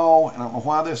to draw, and I don't know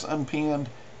why this unpinned,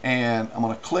 and I'm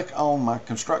going to click on my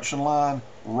construction line,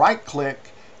 right click,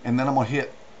 and then I'm going to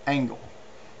hit angle.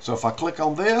 So if I click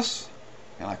on this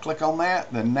and I click on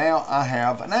that, then now I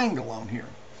have an angle on here.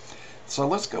 So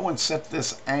let's go and set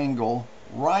this angle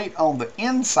right on the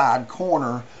inside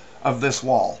corner of this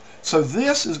wall. So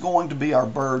this is going to be our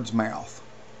bird's mouth.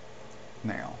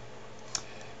 Now,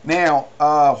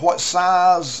 what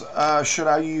size should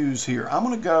I use here? I'm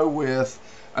going to go with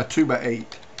a 2x8.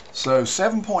 So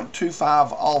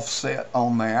 7.25 offset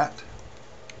on that.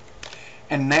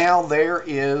 And now there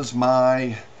is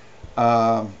my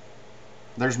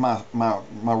there's my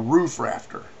roof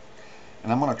rafter.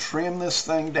 And I'm going to trim this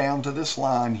thing down to this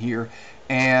line here,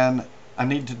 and I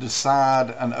need to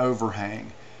decide an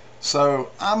overhang.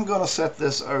 So I'm going to set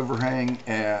this overhang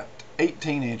at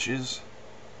 18 inches,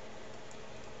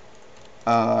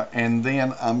 and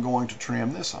then I'm going to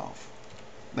trim this off.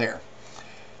 There.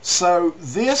 So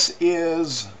this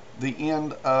is the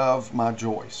end of my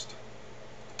joist,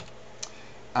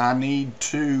 I need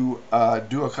to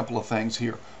do a couple of things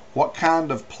here. What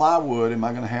kind of plywood am I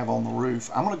going to have on the roof?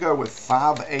 I'm going to go with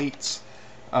 5/8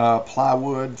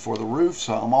 plywood for the roof,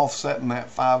 so I'm offsetting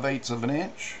that 5/8 of an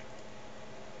inch.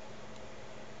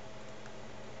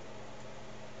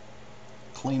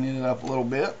 Cleaning it up a little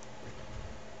bit.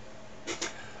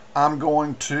 I'm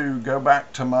going to go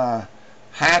back to my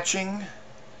hatching,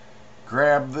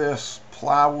 grab this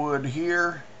plywood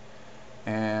here,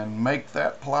 and make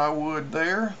that plywood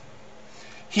there.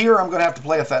 Here I'm going to have to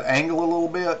play with that angle a little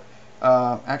bit.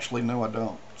 Actually, no, I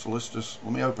don't. So let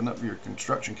me open up your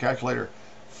construction calculator.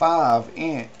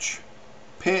 5-inch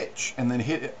pitch, and then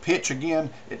hit it, pitch again.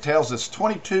 It tells us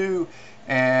 22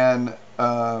 and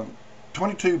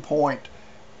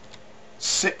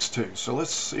 22.62. So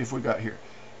let's see if we got here.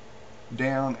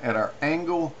 Down at our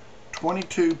angle,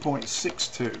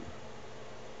 22.62.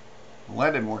 Well,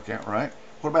 that didn't work out right.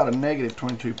 What about a negative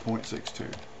 22.62?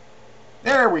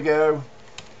 There we go.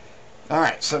 All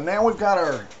right, so now we've got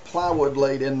our plywood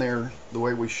laid in there the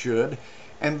way we should.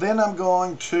 And then I'm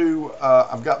going to,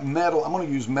 I've got metal. I'm going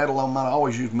to use metal on mine. I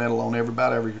always use metal on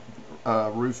about every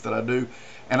roof that I do.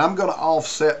 And I'm going to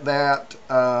offset that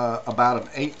about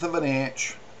 1/8 of an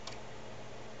inch.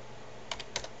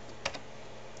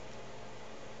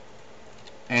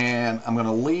 And I'm going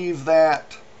to leave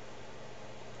that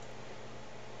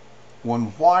one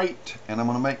white, and I'm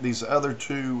going to make these other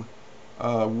two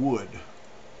wood.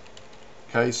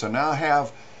 Okay, so now I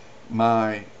have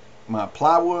my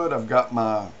plywood. I've got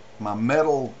my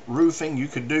metal roofing. You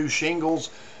could do shingles.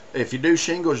 If you do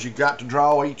shingles, you've got to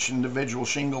draw each individual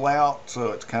shingle out,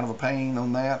 so it's kind of a pain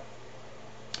on that.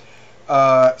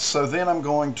 So then I'm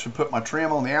going to put my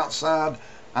trim on the outside.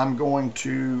 It's going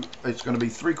to be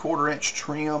 3/4 inch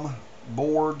trim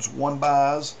boards,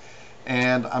 1x,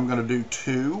 and I'm going to do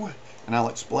 2, and I'll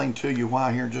explain to you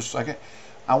why here in just a second.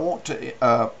 I want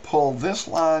to pull this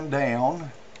line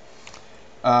down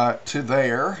to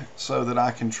there so that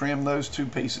I can trim those 2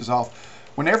 pieces off.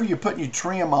 Whenever you're putting your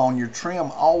trim on, your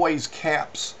trim always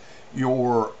caps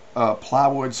your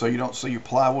plywood so you don't see your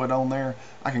plywood on there.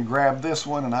 I can grab this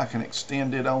one and I can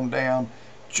extend it on down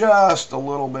just a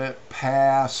little bit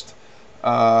past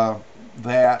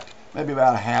that, maybe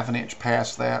about 1/2 inch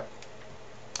past that.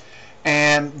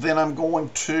 And then I'm going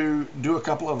to do a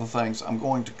couple other things. I'm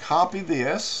going to copy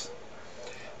this,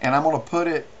 and I'm going to put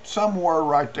it somewhere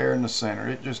right there in the center.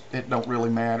 It don't really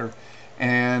matter.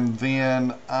 And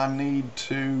then I need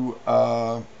to,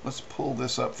 let's pull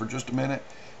this up for just a minute,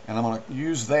 and I'm going to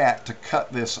use that to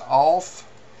cut this off,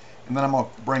 and then I'm going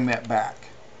to bring that back.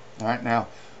 All right, now,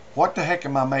 what the heck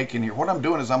am I making here? What I'm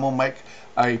doing is I'm going to make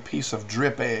a piece of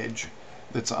drip edge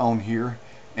that's on here.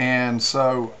 And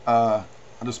so I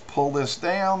just pull this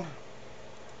down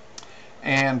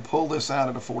and pull this out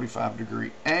at a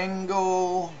 45-degree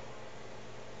angle,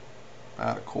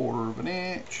 about 1/4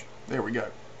 inch. There we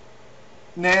go.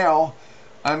 Now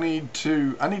I need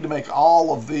to make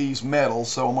all of these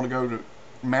metals, so I'm going to go to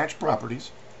match properties,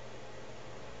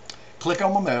 click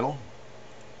on my metal,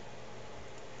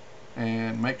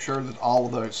 and make sure that all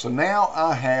of those. So now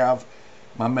I have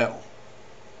my metal.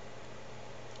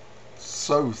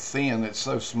 So thin, it's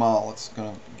so small, it's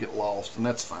going to get lost, and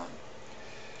that's fine.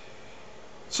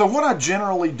 So what I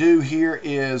generally do here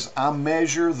is I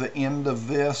measure the end of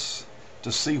this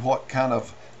to see what kind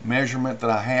of measurement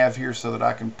that I have here so that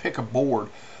I can pick a board.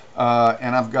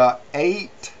 And I've got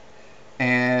 8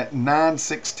 and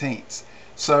 9/16.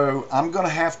 So I'm going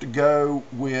to have to go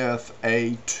with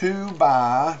a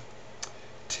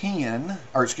 2x10,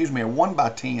 or excuse me, a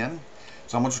 1x10.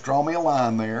 So I'm going to draw me a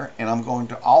line there, and I'm going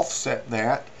to offset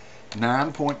that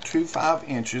 9.25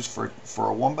 inches for a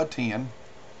 1x10.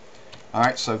 All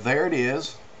right, so there it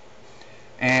is.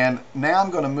 And now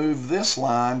I'm going to move this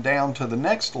line down to the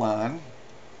next line,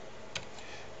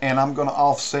 and I'm going to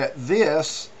offset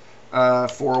this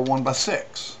for a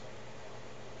 1x6.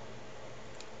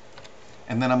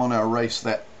 And then I'm going to erase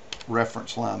that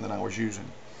reference line that I was using.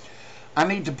 I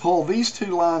need to pull these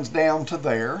 2 lines down to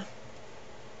there.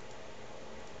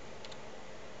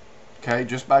 Okay,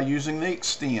 just by using the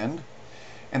extend.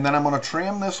 And then I'm going to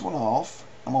trim this one off.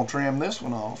 I'm going to trim this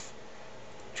one off.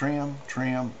 Trim,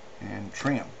 trim, and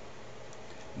trim.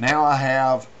 Now I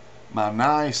have my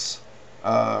nice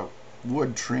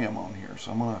wood trim on here.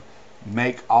 So I'm going to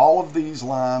make all of these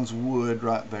lines wood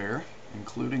right there,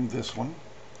 including this one.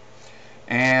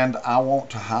 And I want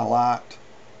to highlight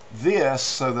this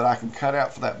so that I can cut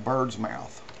out for that bird's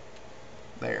mouth.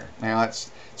 There. Now it's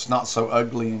not so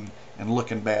ugly and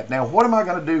looking bad. Now what am I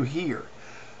going to do here?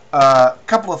 A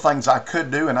couple of things I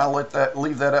could do, and I'll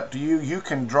leave that up to you. You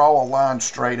can draw a line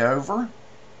straight over.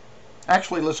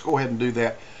 Actually, let's go ahead and do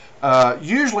that.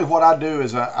 Usually what I do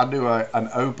is I do an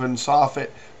open soffit,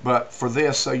 but for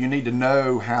this, so you need to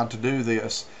know how to do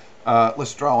this.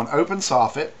 Let's draw an open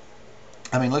soffit.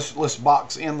 Let's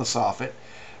box in the soffit,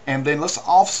 and then let's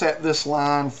offset this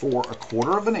line for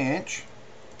 1/4 of an inch,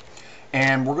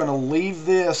 and we're going to leave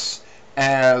this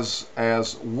as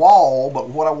wall. But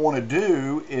what I want to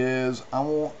do is I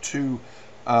want to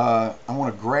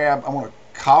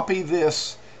copy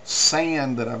this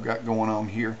sand that I've got going on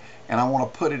here, and I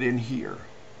want to put it in here.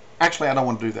 Actually, I don't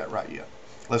want to do that right yet.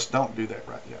 Don't do that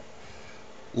right yet.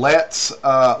 Let's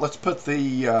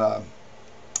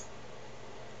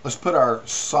put our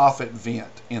soffit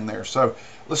vent in there. So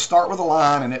let's start with a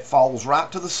line, and it falls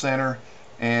right to the center,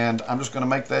 and I'm just going to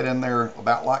make that in there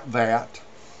about like that.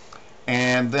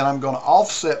 And then I'm going to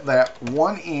offset that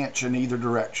 1 inch in either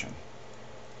direction.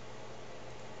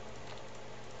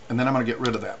 And then I'm going to get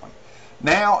rid of that one.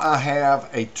 Now I have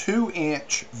a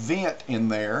 2-inch vent in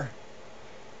there,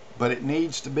 but it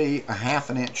needs to be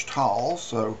 1/2 inch tall,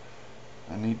 so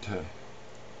I need to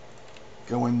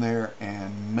go in there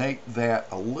and make that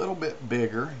a little bit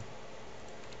bigger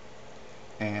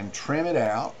and trim it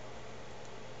out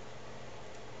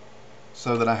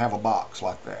so that I have a box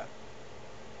like that.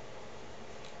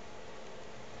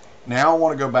 Now I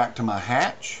want to go back to my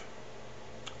hatch.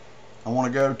 I want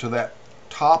to go to that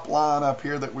top line up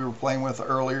here that we were playing with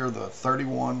earlier, the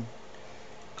 31.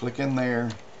 Click in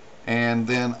there, and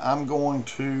then I'm going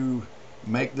to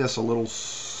make this a little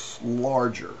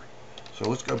larger. So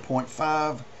let's go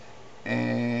 0.5,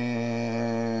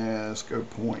 and let's go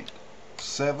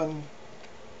 0.7,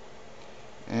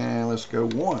 and let's go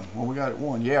 1. Well, we got it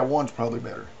 1. Yeah, 1's probably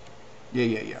better.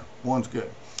 Yeah. 1's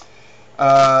good.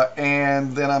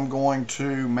 And then I'm going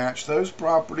to match those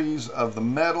properties of the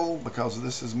metal, because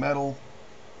this is metal,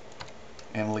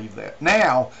 and leave that.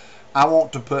 Now I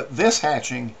want to put this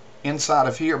hatching inside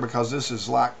of here, because this is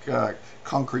like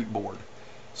concrete board.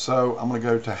 So I'm going to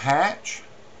go to hatch.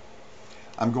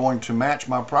 I'm going to match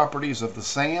my properties of the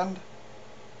sand,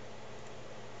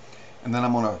 and then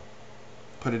I'm going to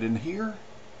put it in here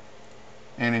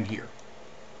and in here.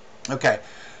 Okay,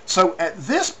 so at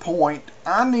this point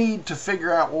I need to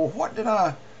figure out, well,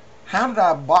 how did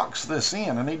I box this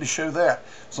in? I need to show that.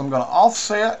 So I'm going to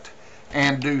offset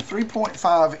and do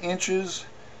 3.5 inches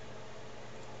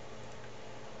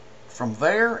from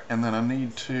there, and then I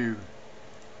need to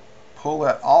pull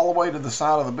that all the way to the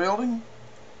side of the building.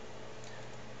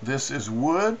 This is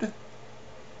wood,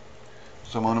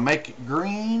 so I'm going to make it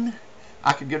green.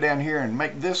 I could go down here and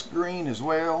make this green as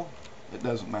well. It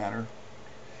doesn't matter.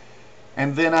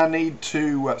 And then I need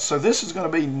to, so this is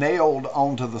going to be nailed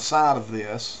onto the side of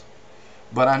this,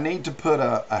 but I need to put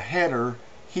a header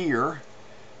here.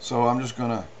 So I'm just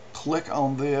going to click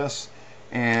on this,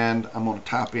 and I'm going to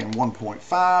type in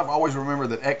 1.5. Always remember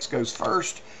that X goes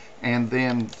first, and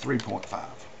then 3.5.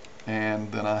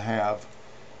 And then I have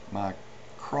my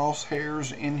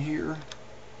crosshairs in here.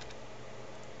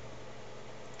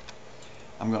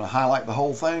 I'm going to highlight the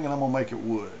whole thing, and I'm going to make it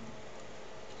wood.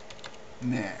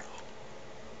 Now,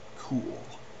 cool.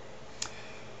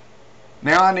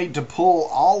 Now I need to pull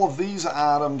all of these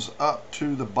items up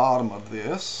to the bottom of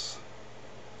this.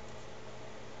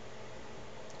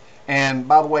 And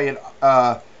by the way,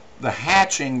 the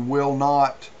hatching will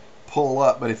not pull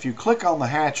up, but if you click on the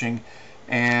hatching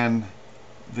and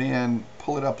then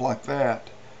pull it up like that,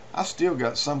 I still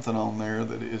got something on there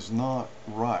that is not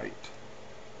right.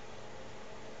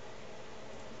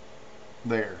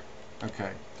 There.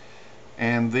 Okay.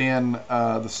 And then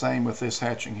the same with this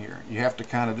hatching here. You have to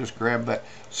kind of just grab that.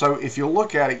 So if you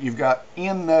look at it, you've got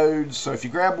end nodes. So if you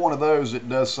grab one of those, it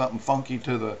does something funky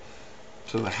to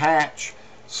the hatch.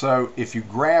 So if you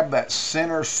grab that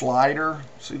center slider,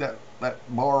 see that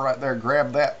bar right there,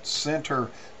 grab that center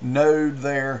node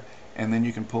there, and then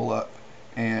you can pull up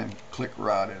and click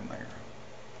right in there.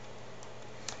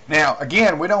 Now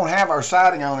again, we don't have our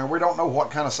siding on there. We don't know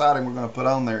what kind of siding we're going to put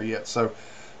on there yet. So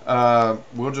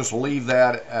we'll just leave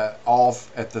that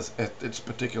off at its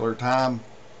particular time.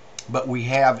 But we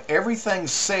have everything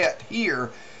set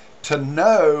here to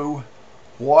know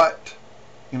what's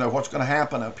going to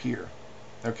happen up here.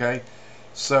 Okay,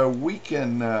 so we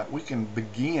can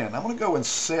begin. I'm going to go and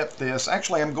set this.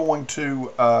 Actually, I'm going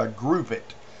to group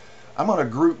it. I'm going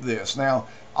to group this. Now,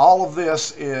 all of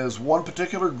this is one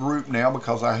particular group now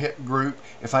because I hit group.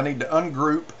 If I need to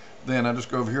ungroup, then I just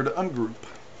go over here to ungroup.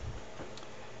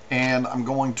 And I'm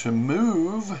going to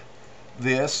move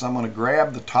this. I'm going to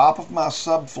grab the top of my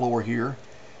subfloor here,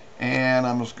 and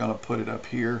I'm just going to put it up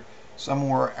here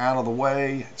somewhere out of the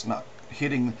way. It's not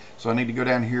hitting, so I need to go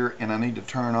down here and I need to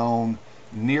turn on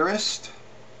nearest,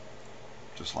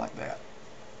 just like that.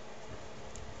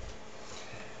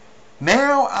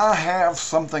 Now I have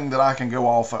something that I can go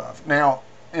off of. Now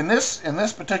in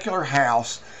this particular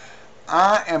house,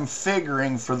 I am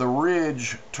figuring for the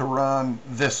ridge to run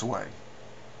this way,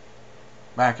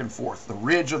 back and forth. The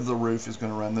ridge of the roof is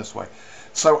going to run this way.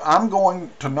 So I'm going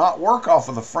to not work off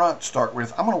of the front to start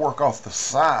with. I'm going to work off the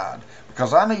side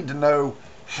because I need to know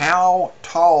how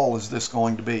tall is this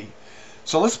going to be.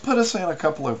 So let's put us in a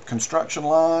couple of construction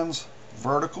lines,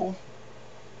 vertical.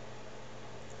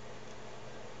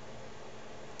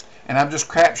 And I'm just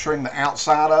capturing the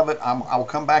outside of it. I'll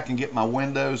come back and get my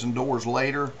windows and doors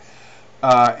later.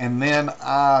 And then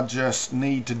I just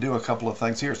need to do a couple of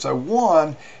things here. So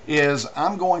one is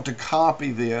I'm going to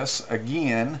copy this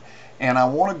again, and I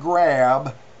want to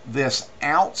grab this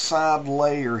outside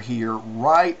layer here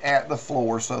right at the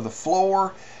floor. So the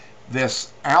floor,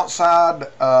 this outside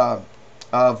of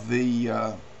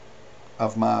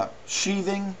my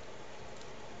sheathing,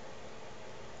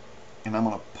 and I'm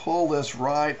going to pull this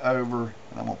right over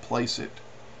and I'm going to place it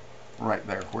right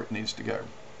there where it needs to go.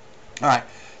 All right,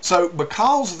 so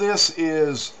because this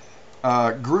is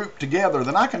grouped together,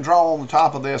 then I can draw on the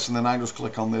top of this and then I just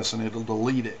click on this and it'll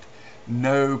delete it.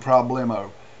 No problemo.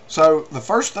 So the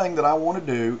first thing that I want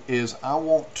to do is I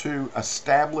want to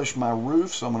establish my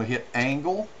roof. So I'm going to hit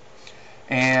angle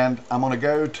and I'm going to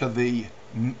go to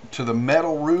the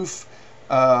metal roof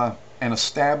and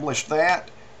establish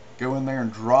that. Go in there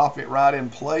and drop it right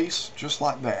in place, just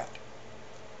like that.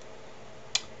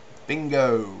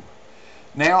 Bingo.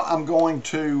 Now I'm going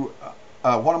to,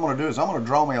 what I'm going to do is I'm going to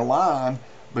draw me a line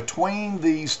between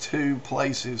these two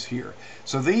places here.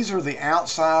 So these are the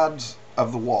outsides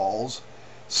of the walls.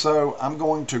 So I'm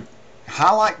going to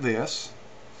highlight this.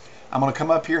 I'm going to come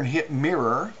up here and hit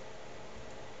mirror.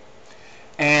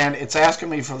 And it's asking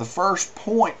me for the first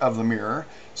point of the mirror.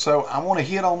 So I want to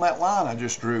hit on that line I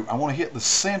just drew. I want to hit the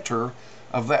center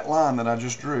of that line that I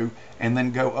just drew and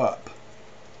then go up.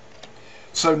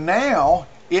 So now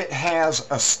it has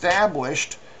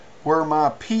established where my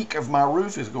peak of my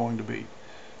roof is going to be.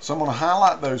 So I'm going to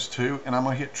highlight those two and I'm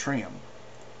going to hit trim.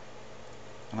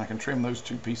 And I can trim those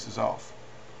two pieces off.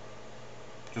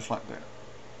 Just like that.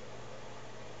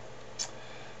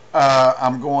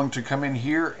 I'm going to come in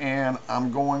here and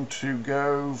I'm going to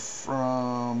go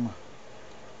from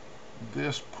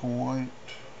this point.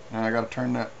 Now I got to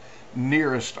turn that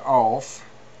nearest off.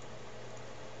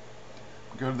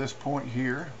 Go to this point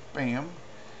here, bam,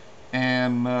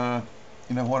 and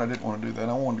you know what? I didn't want to do that.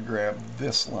 I wanted to grab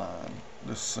this line,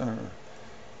 this center.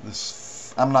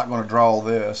 This I'm not going to draw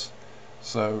this,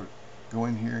 so go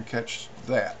in here and catch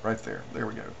that right there. There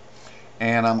we go.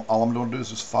 And all I'm going to do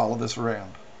is just follow this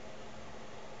around.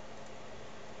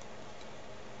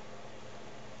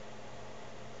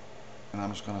 And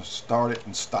I'm just going to start it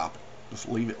and stop it. Just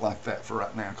leave it like that for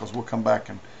right now because we'll come back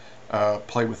and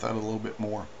play with that a little bit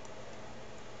more.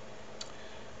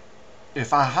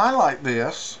 If I highlight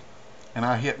this and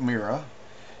I hit mirror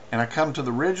and I come to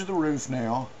the ridge of the roof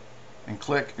now and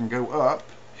click and go up,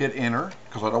 hit enter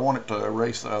because I don't want it to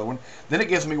erase the other one, then it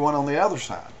gives me one on the other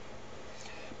side.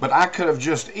 But I could have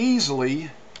just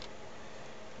easily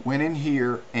went in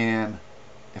here and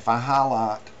if I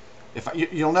highlight,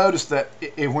 you'll notice that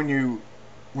when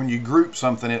you group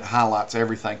something, it highlights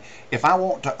everything. If I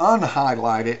want to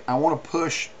unhighlight it, I want to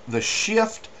push the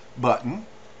shift button,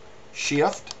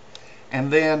 shift, and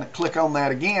then click on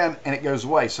that again and it goes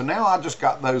away. So now I just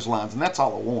got those lines and that's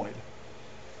all I wanted.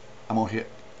 I'm going to hit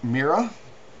mirror,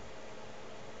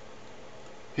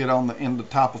 hit on the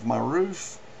top of my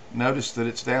roof. Notice that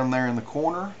it's down there in the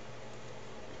corner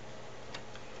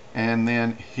and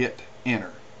then hit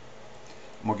enter.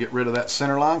 I'm going to get rid of that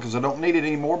center line because I don't need it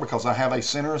anymore because I have a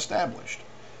center established.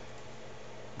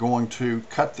 Going to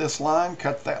cut this line,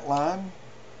 cut that line,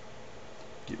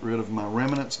 get rid of my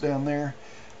remnants down there,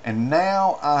 and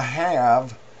now I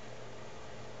have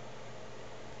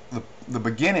the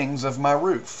beginnings of my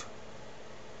roof.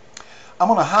 I'm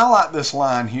going to highlight this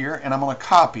line here and I'm going to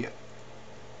copy it.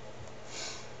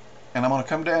 And I'm going to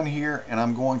come down here and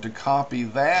I'm going to copy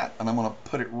that and I'm going to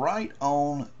put it right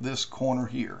on this corner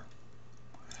here.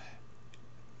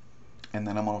 And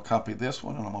then I'm going to copy this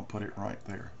one and I'm going to put it right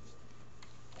there.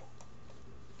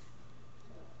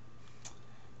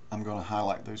 I'm going to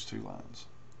highlight those two lines.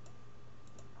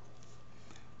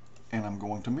 And I'm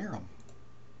going to mirror them.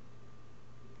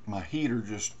 My heater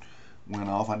just went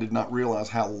off. I did not realize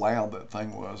how loud that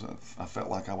thing was. I felt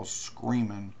like I was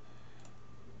screaming.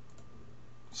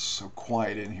 It's so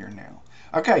quiet in here now.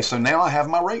 Okay, so now I have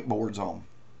my rake boards on.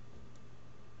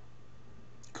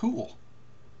 Cool.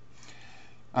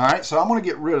 All right, so I'm going to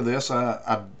get rid of this.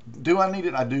 Do I need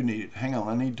it? I do need it. Hang on,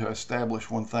 I need to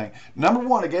establish one thing. Number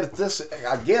one, I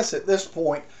guess at this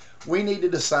point, we need to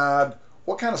decide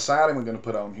what kind of siding we're going to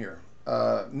put on here.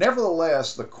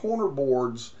 Nevertheless, the corner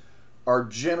boards are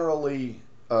generally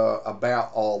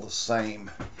about all the same.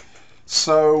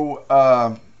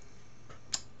 So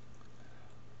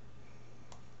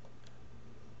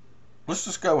let's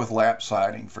just go with lap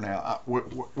siding for now. We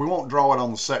won't draw it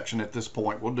on the section at this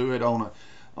point. We'll do it on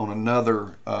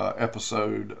another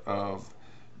episode of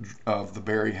the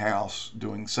Berry House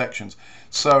doing sections.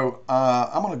 So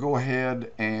I'm going to go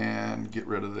ahead and get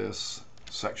rid of this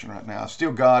section right now. I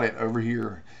still got it over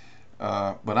here,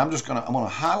 but I'm going to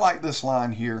highlight this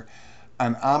line here,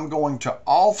 and I'm going to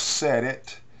offset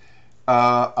it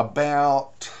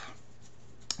about,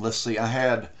 let's see, I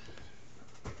had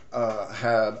a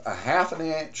 ½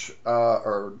 inch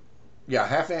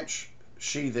 ½ inch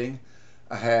sheathing.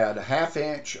 I had a ½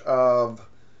 inch of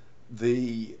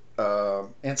the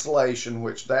insulation,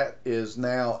 which that is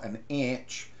now an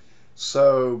inch.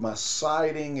 So my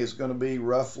siding is going to be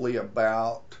roughly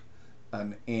about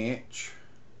an inch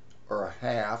or a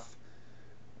half.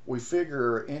 We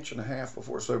figure 1.5 inches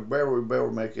before, so we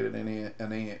better make it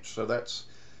an inch. So that's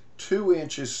 2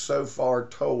 inches so far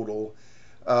total.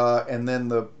 And then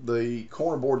the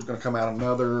corner board is going to come out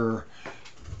another.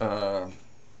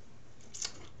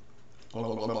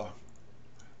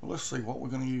 Let's see what we're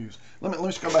going to use. Let me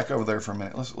just go back over there for a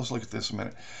minute. Let's look at this a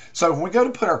minute. So when we go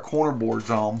to put our corner boards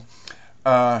on,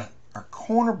 our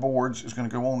corner boards is going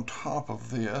to go on top of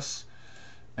this,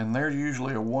 and they're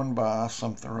usually a 1x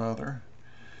something or other.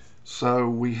 So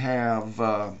we have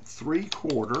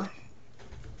 3/4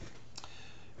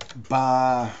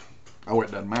 by, oh,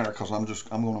 it doesn't matter because I'm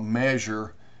going to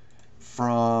measure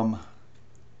from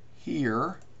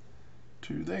here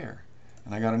to there,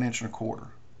 and I got 1.25 inches.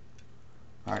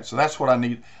 All right, so that's what I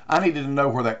need. I needed to know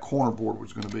where that corner board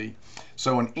was going to be.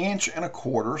 So 1.25 inches.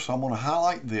 So I'm going to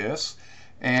highlight this,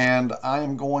 and I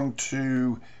am going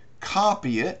to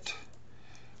copy it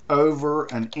over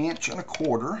 1.25 inches.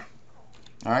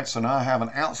 All right, so now I have an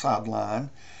outside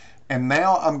line, and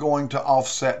now I'm going to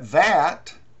offset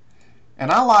that.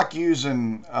 And I like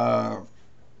using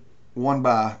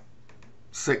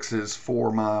 1x6s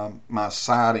for my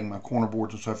siding, my corner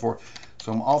boards, and so forth.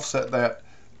 So I'm going to offset that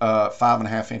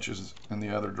 5.5 inches in the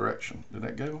other direction. Did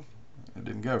that go? It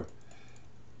didn't go.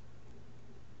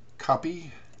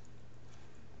 Copy.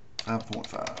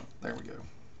 5.5. There we go.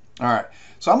 All right.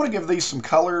 So I'm going to give these some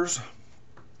colors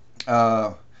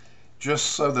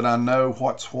just so that I know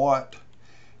what's what.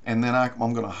 And then I'm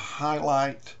going to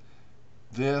highlight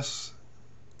this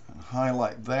and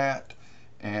highlight that.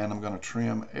 And I'm going to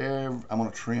trim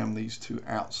these two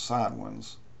outside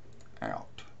ones out.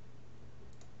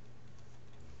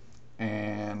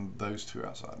 And those two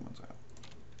outside ones out.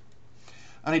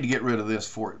 I need to get rid of this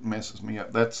before it messes me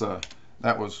up.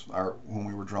 That was when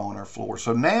we were drawing our floor.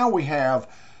 So now we have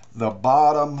the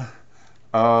bottom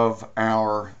of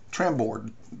our trim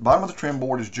board. Bottom of the trim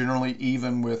board is generally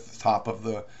even with the top of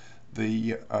the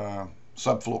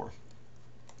subfloor.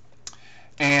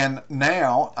 And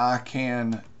now I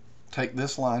can take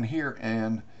this line here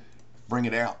and bring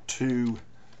it out to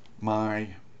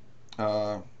my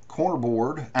corner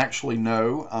board. Actually,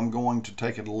 no, I'm going to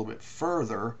take it a little bit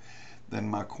further than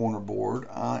my corner board.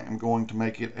 I am going to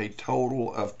make it a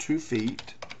total of 2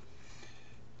 feet.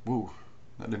 Woo,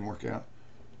 that didn't work out.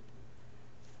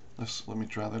 Let me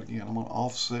try that again. I'm going to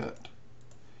offset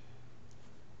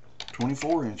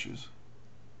 24 inches.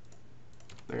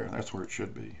 There, that's where it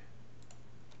should be.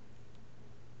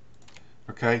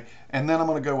 Okay, and then I'm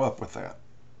going to go up with that.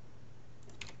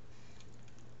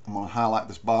 I'm going to highlight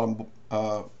this bottom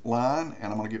line,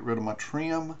 and I'm going to get rid of my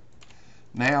trim.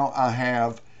 Now I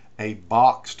have a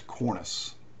boxed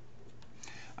cornice.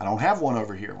 I don't have one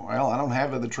over here. Well, I don't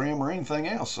have the trim or anything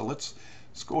else, so let's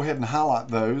go ahead and highlight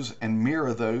those and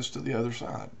mirror those to the other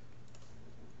side.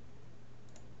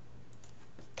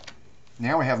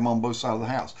 Now we have them on both sides of the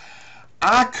house.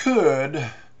 I could,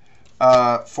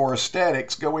 for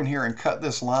aesthetics, go in here and cut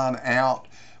this line out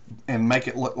and make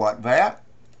it look like that.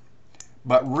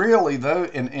 But really, though,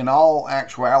 in all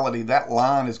actuality, that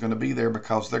line is going to be there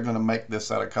because they're going to make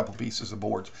this out of a couple pieces of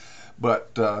boards.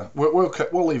 But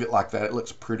we'll leave it like that. It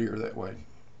looks prettier that way.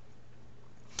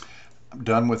 I'm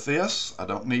done with this. I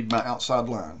don't need my outside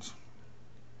lines.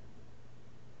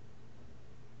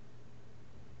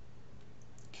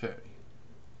 Okay.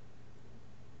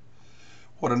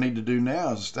 What I need to do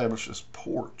now is establish this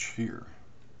porch here.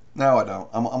 No, I don't.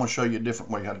 I'm going to show you a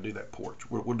different way how to do that porch.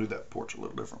 We'll do that porch a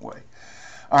little different way.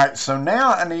 All right, so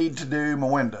now I need to do my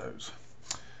windows.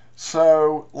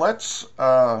 So let's do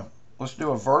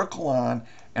a vertical line,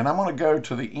 and I'm going to go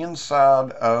to the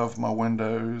inside of my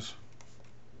windows.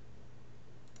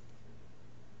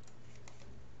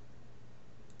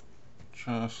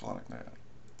 Just like that.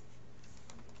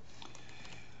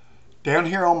 Down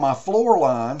here on my floor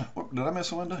line, did I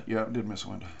miss a window? Yeah, I did miss a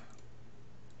window.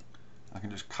 I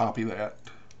can just copy that.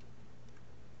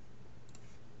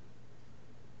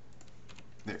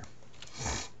 There.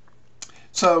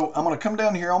 So I'm going to come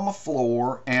down here on my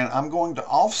floor, and I'm going to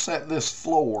offset this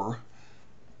floor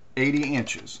 80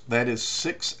 inches. That is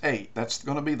 6/8. That's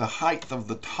going to be the height of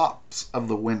the tops of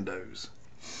the windows.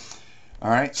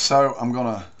 All right, so I'm going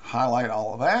to highlight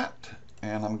all of that,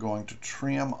 and I'm going to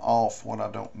trim off what I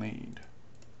don't need.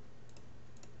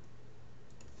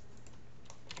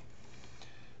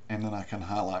 And then I can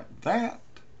highlight that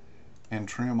and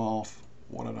trim off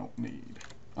what I don't need.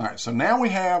 All right, so now we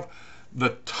have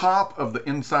the top of the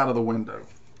inside of the window.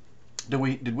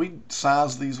 Did we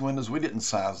size these windows? We didn't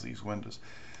size these windows.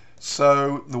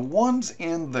 So the ones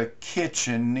in the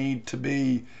kitchen need to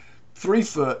be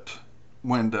 3-foot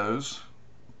windows,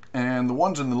 and the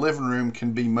ones in the living room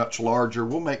can be much larger.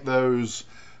 We'll make those,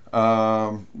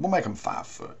 we'll make them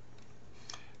 5-foot.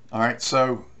 All right,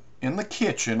 so in the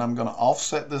kitchen, I'm going to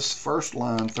offset this first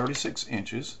line 36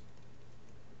 inches.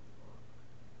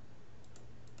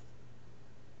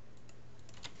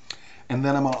 And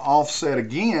then I'm going to offset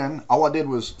again. All I did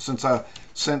was, since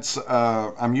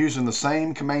I'm using the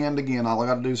same command again, all I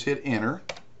got to do is hit enter.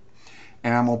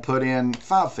 And I'm going to put in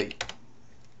 5 feet.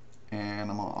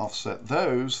 And I'm going to offset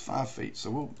those 5 feet.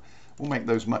 So we'll make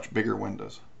those much bigger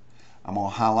windows. I'm going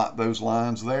to highlight those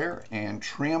lines there and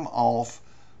trim off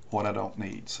what I don't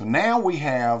need. So now we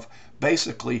have,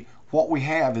 basically what we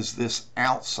have is this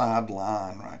outside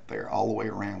line right there all the way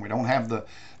around. We don't have the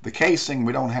casing,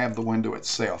 we don't have the window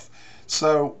itself.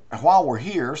 So while we're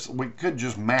here, we could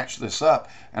just match this up,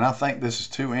 and I think this is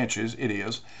 2 inches. It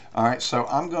is. All right, so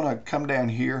I'm going to come down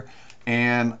here,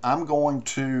 and I'm going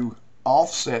to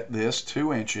offset this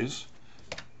 2 inches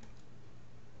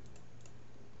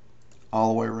all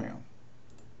the way around.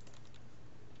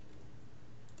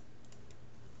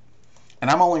 And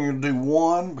I'm only going to do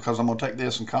one because I'm going to take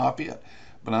this and copy it,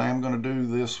 but I am going to do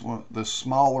this one, this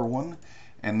smaller one,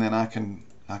 and then I can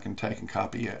take and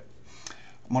copy it.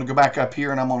 I'm going to go back up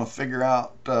here, and I'm going to figure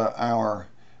out we're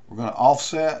going to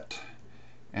offset,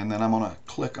 and then I'm going to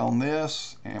click on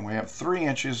this, and we have 3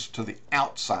 inches to the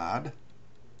outside.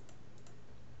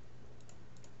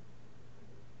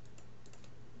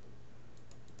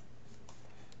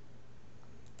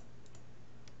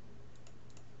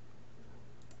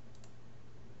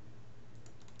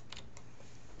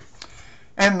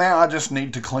 And now I just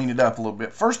need to clean it up a little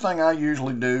bit. First thing I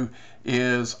usually do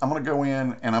is I'm going to go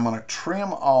in and I'm going to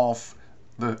trim off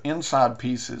the inside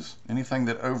pieces, anything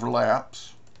that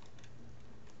overlaps.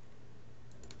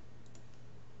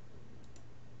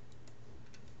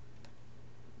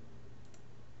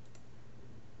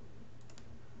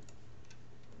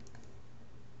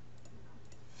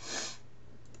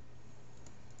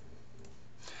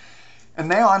 And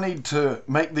now I need to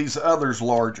make these others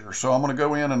larger. So I'm going to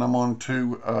go in and I'm going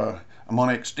to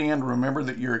extend. Remember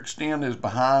that your extend is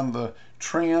behind the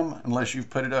trim unless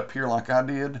you've put it up here like I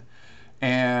did.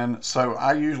 And so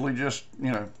I usually just,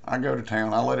 I go to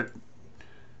town. I let it,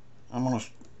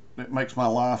 it makes my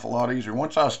life a lot easier.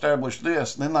 Once I establish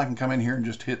this, then I can come in here and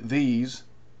just hit these.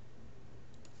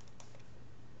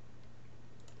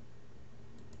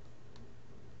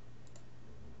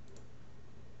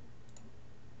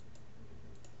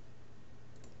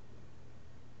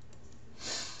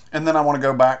 And then I want to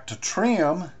go back to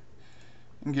trim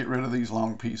and get rid of these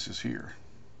long pieces here.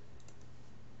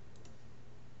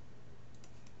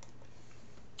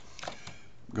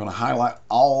 I'm going to highlight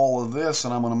all of this,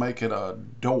 and I'm going to make it a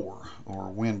door or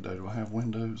a window. Do I have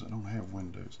windows? I don't have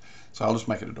windows. So I'll just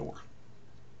make it a door.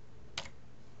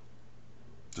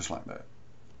 Just like that.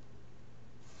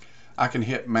 I can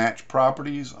hit match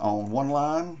properties on one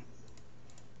line,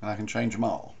 and I can change them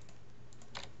all.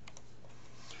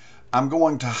 I'm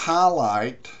going to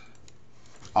highlight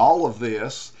all of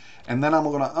this, and then I'm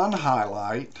going to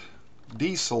unhighlight,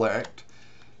 deselect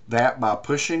that by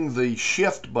pushing the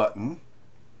shift button,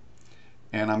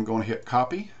 and I'm going to hit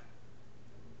copy.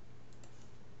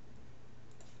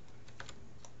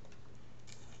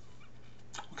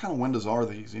 What kind of windows are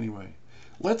these anyway?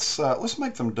 Let's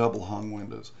make them double hung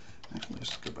windows. Actually,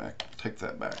 let's go back, take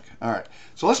that back. All right,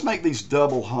 so let's make these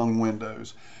double hung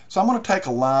windows. So I'm going to take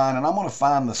a line, and I'm going to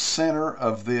find the center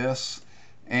of this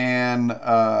and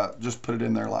just put it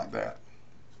in there like that.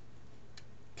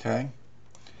 Okay.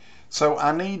 So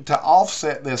I need to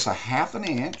offset this 1/2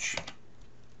 inch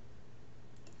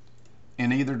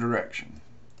in either direction.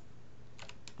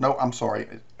 No, I'm sorry,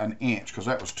 1 inch, because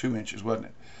that was 2 inches, wasn't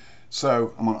it?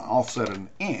 So I'm going to offset it 1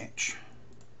 inch.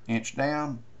 Inch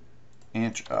down,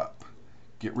 inch up.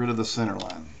 Get rid of the center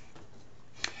line.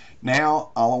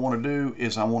 Now all I want to do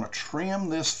is I want to trim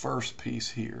this first piece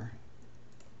here.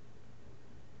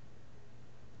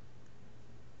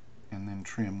 And then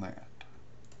trim that.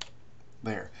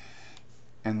 There.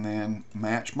 And then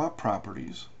match my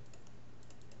properties.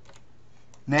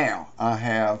 Now I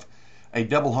have a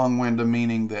double hung window,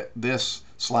 meaning that this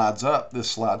slides up, this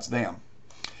slides down.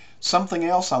 Something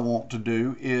else I want to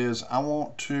do is I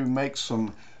want to make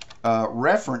some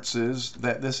references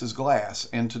that this is glass,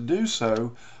 and to do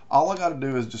so all I got to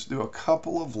do is just do a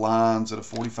couple of lines at a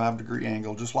 45-degree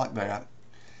angle, just like that.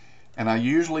 And I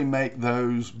usually make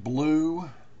those blue.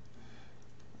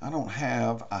 I don't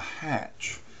have a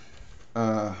hatch.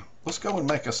 Let's go and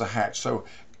make us a hatch. So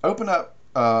open up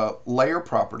layer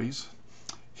properties,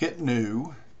 hit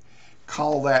new,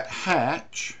 call that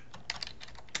hatch,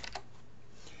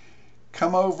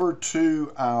 come over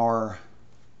to our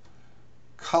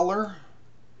color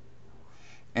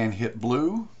and hit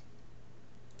blue.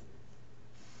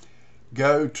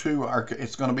 Go to our,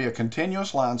 it's going to be a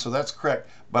continuous line, so that's correct,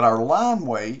 but our line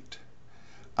weight,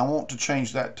 I want to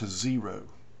change that to 0.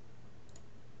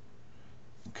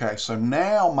 Okay, so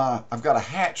now I've got a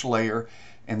hatch layer,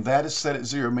 and that is set at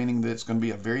 0, meaning that it's going to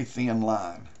be a very thin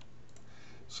line.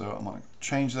 So I'm going to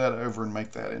change that over and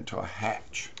make that into a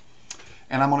hatch.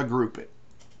 And I'm going to group it.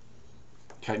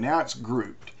 Okay, now it's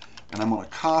grouped. And I'm going to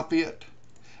copy it.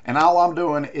 And all I'm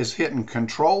doing is hitting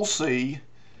Control C.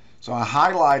 So I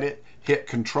highlight it, hit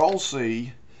Control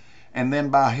C, and then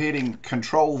by hitting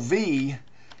Control V,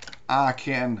 I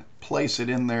can place it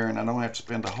in there, and I don't have to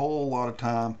spend a whole lot of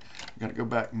time. I've got to go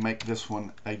back and make this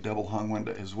one a double hung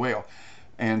window as well.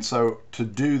 And so to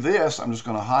do this, I'm just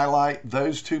going to highlight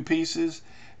those two pieces,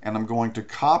 and I'm going to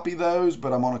copy those,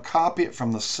 but I'm going to copy it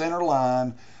from the center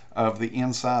line of the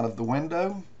inside of the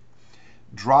window,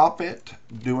 drop it,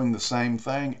 doing the same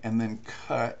thing, and then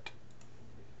cut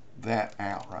that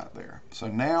out right there. So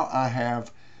now I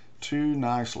have two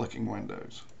nice looking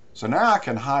windows. So now I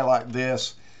can highlight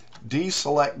this,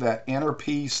 deselect that inner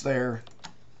piece there,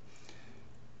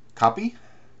 copy,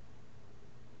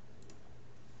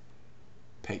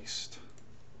 paste,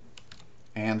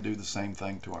 and do the same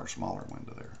thing to our smaller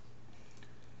window there.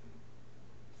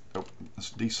 Oh,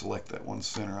 let's deselect that one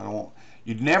center. I don't want,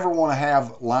 you'd never want to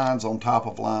have lines on top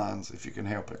of lines if you can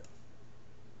help it.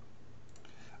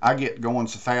 I get going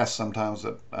so fast sometimes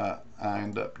that I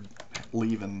end up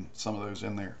leaving some of those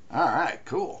in there. All right,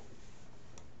 cool.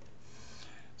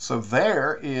 So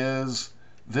there is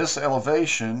this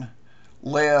elevation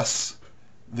less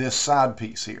this side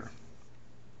piece here.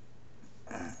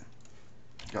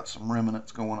 Got some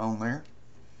remnants going on there.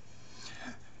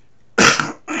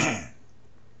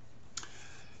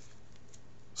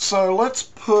 So let's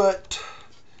put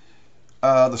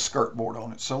the skirt board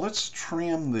on it. So let's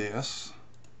trim this.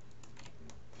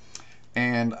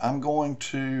 And I'm going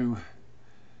to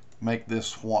make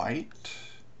this white.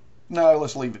 No,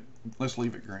 let's leave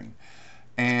it green.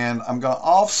 And I'm going to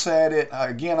offset it.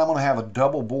 Again, I'm going to have a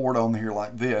double board on here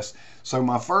like this. So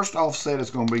my first offset is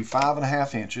going to be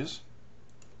 5.5 inches.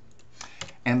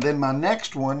 And then my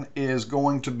next one is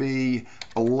going to be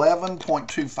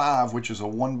 11.25, which is a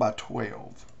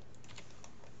 1/12.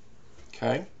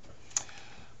 Okay.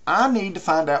 I need to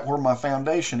find out where my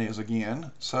foundation is again.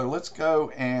 So let's go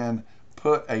and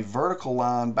put a vertical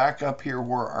line back up here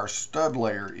where our stud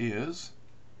layer is.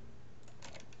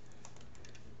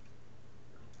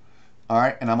 All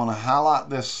right, and I'm going to highlight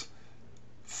this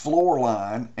floor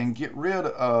line and get rid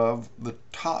of the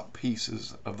top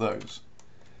pieces of those.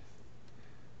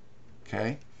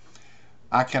 Okay,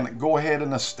 I can go ahead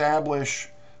and establish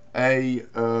a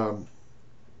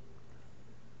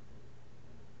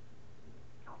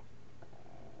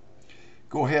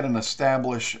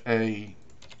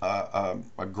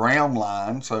a ground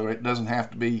line, so it doesn't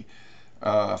have to be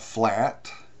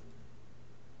flat.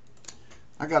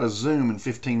 I got to zoom in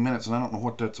 15 minutes, and I don't know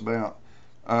what that's about.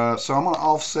 So I'm going to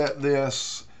offset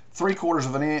this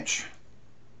 3/4 inch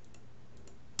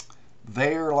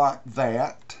there like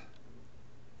that.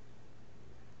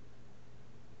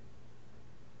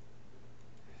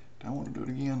 Do I want to do it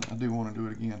again? I do want to do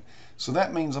it again. So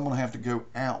that means I'm going to have to go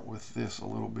out with this a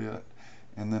little bit,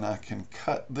 and then I can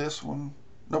cut this one.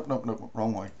 Nope, nope, nope,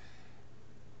 wrong way.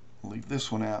 Leave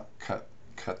this one out, cut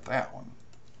that one.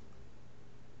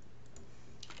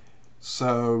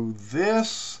 So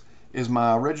this is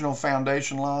my original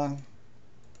foundation line.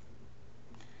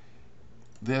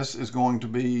 this is going to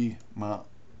be my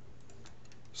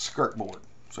skirt board.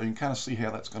 So you can kind of see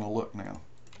how that's going to look now.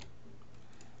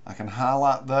 I can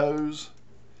highlight those.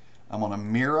 I'm going to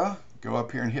mirror, go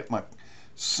up here and hit my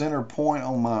center point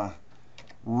on my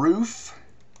roof,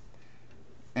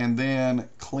 and then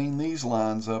clean these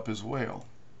lines up as well.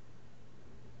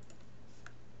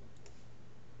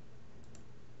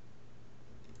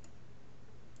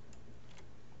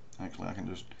 Actually, I can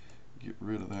just get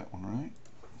rid of that one, right?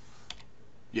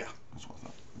 Yeah, that's what I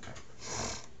thought. Okay.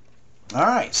 All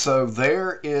right, so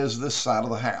there is this side of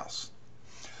the house.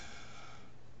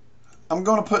 I'm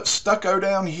going to put stucco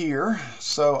down here,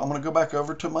 so I'm going to go back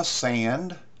over to my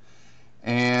sand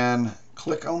and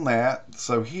click on that.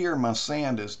 So here my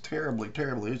sand is terribly,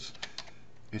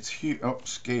 it's huge. Oh,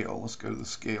 scale. Let's go to the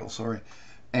scale, sorry.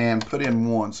 And put in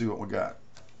 1, see what we got.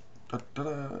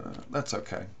 That's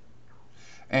okay.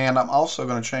 And I'm also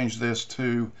going to change this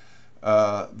to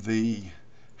the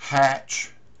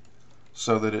hatch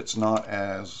so that it's not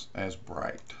as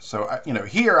bright. So you know,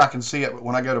 here I can see it, but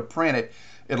when I go to print it,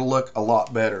 it'll look a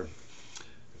lot better.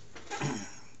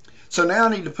 So now I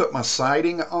need to put my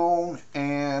siding on,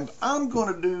 and I'm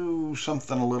going to do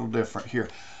something a little different here.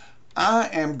 I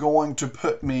am going to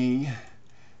put me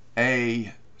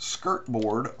a skirt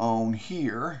board on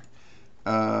here.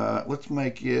 Let's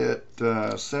make it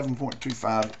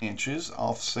 7.25 inches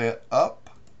offset up,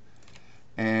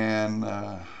 and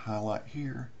highlight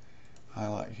here,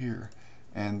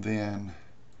 and then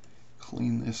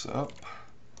clean this up.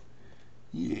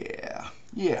 Yeah.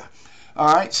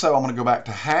 All right, so I'm going to go back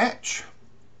to hatch.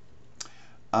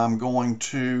 I'm going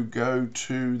to go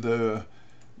to the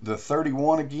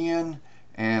 31 again,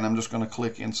 and I'm just going to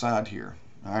click inside here.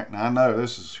 All right, now I know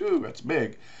this is, that's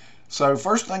big. So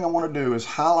first thing I want to do is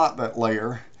highlight that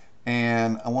layer,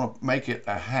 and I want to make it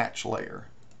a hatch layer.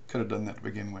 Could have done that to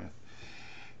begin with.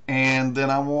 And then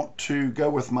I want to go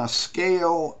with my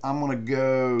scale. I'm going to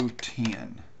go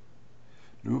 10.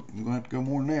 Nope, I'm going to have to go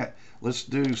more than that. Let's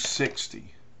do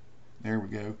 60. There we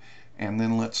go. And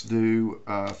then let's do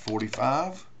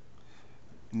 45,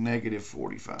 negative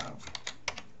 45.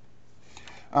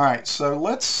 All right, so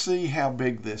let's see how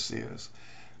big this is.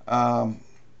 I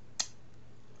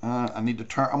need to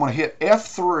turn, I'm going to hit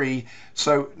F3.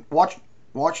 So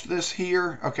watch this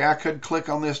here. Okay, I could click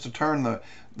on this to turn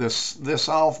this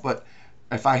off, but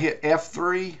if I hit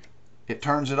F3, it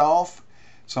turns it off.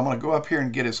 So I'm going to go up here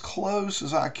and get as close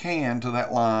as I can to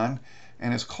that line,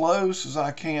 and as close as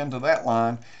I can to that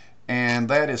line, and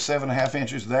that is 7.5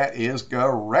 inches. That is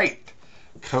great.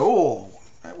 Cool.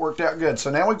 That worked out good. So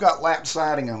now we've got lap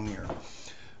siding on here.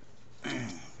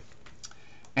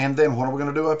 And then what are we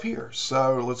going to do up here?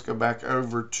 So let's go back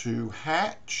over to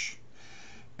hatch,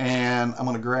 and I'm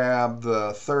going to grab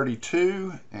the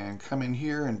 32 and come in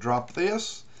here and drop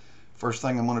this. First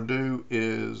thing I'm going to do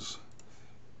is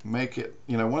make it,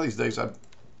 you know, one of these days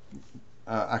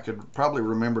I could probably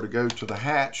remember to go to the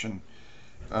hatch and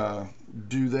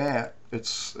do that.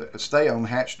 It's stay on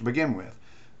hatch to begin with.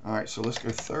 All right, so let's go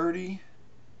 30,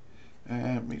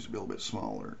 and it needs to be a little bit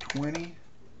smaller. 20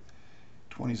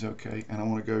 is okay, and I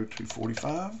want to go to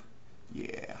 45.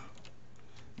 Yeah.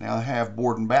 Now I have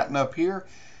board and batten up here,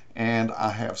 and I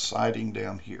have siding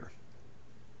down here.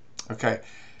 Okay,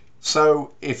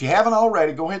 so if you haven't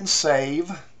already, go ahead and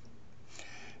save.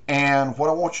 And what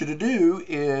I want you to do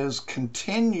is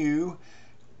continue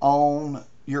on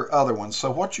your other one.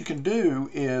 So what you can do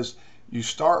is you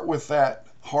start with that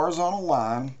horizontal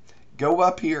line, go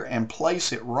up here and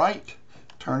place it right,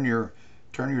 turn your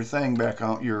thing back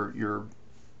on, your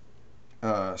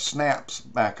snaps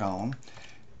back on,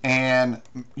 and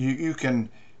you can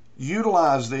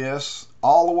utilize this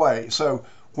all the way. So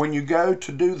when you go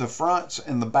to do the fronts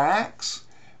and the backs,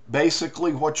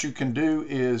 basically what you can do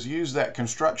is use that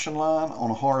construction line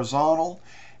on a horizontal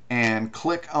and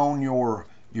click on your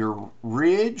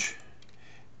ridge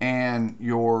and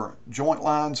your joint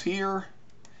lines here,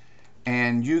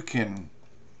 and you can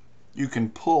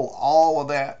pull all of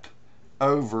that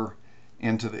over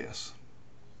into this.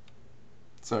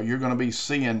 So you're going to be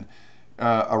seeing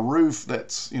a roof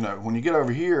that's, you know, when you get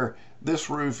over here, this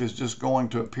roof is just going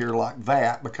to appear like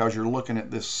that because you're looking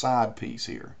at this side piece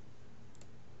here.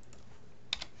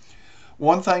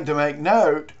 One thing to make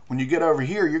note, when you get over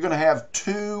here, you're going to have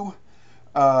two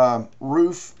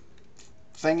roof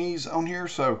thingies on here.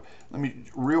 So let me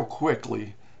real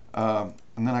quickly, and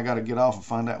then I got to get off and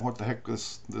find out what the heck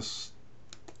this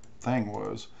thing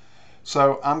was.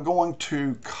 So I'm going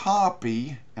to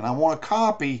copy, and I want to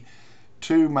copy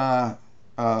to my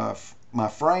my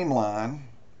frame line.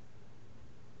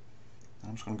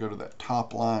 I'm just going to go to that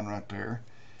top line right there,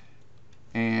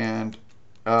 and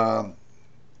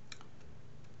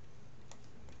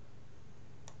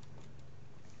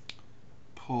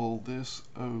pull this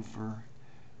over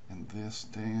and this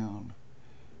down.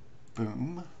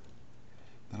 Boom.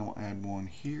 Then I'm going to add one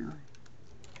here.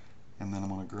 And then I'm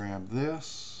going to grab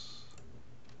this.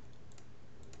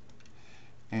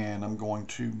 And I'm going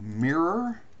to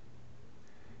mirror.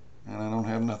 And I don't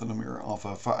have nothing to mirror off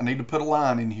of. I need to put a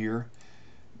line in here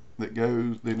that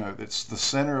goes, you know, that's the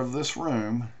center of this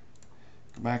room.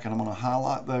 Go back and I'm going to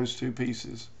highlight those two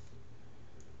pieces.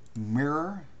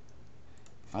 Mirror.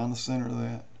 Find the center of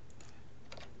that.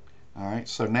 Alright,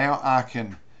 so now I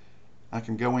can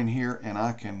go in here and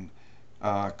I can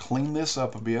clean this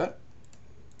up a bit.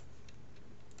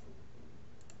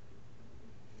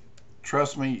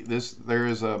 Trust me, there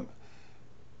is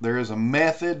a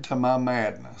method to my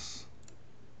madness.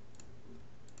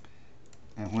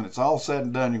 And when it's all said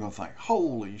and done, you're going to think,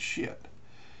 holy shit.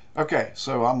 Okay,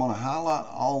 so I'm going to highlight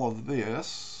all of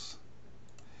this.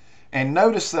 And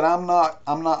notice that I'm not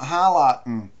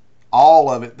highlighting all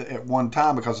of it at one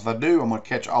time, because if I do, I'm going to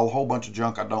catch a whole bunch of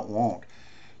junk I don't want.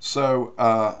 So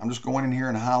I'm just going in here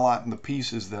and highlighting the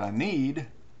pieces that I need.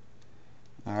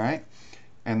 All right.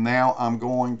 And now I'm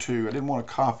going to, I didn't want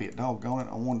to copy it, doggone it,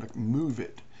 I wanted to move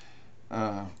it.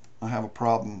 I have a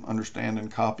problem understanding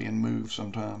copy and move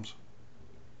sometimes.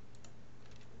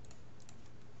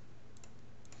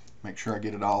 Make sure I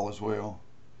get it all as well.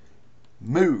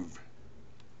 Move.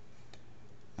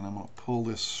 And I'm going to pull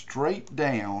this straight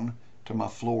down to my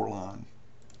floor line.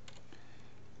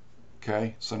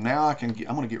 Okay, so now I'm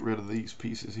going to get rid of these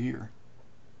pieces here.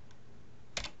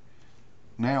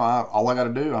 Now all I got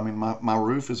to do, I mean, my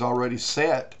roof is already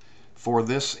set for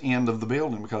this end of the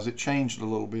building because it changed a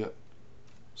little bit.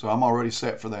 So I'm already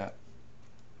set for that.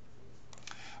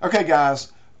 Okay,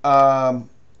 guys,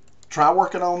 try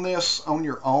working on this on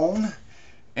your own.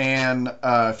 And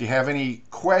if you have any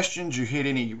questions, you hit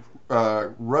any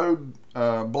road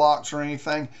blocks or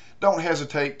anything, don't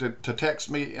hesitate to text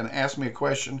me and ask me a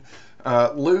question.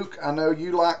 Luke, I know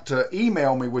you like to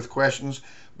email me with questions,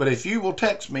 but if you will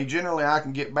text me, generally I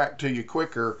can get back to you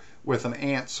quicker with an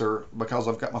answer because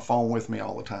I've got my phone with me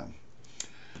all the time.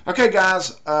 Okay,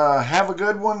 guys, have a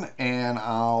good one, and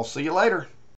I'll see you later.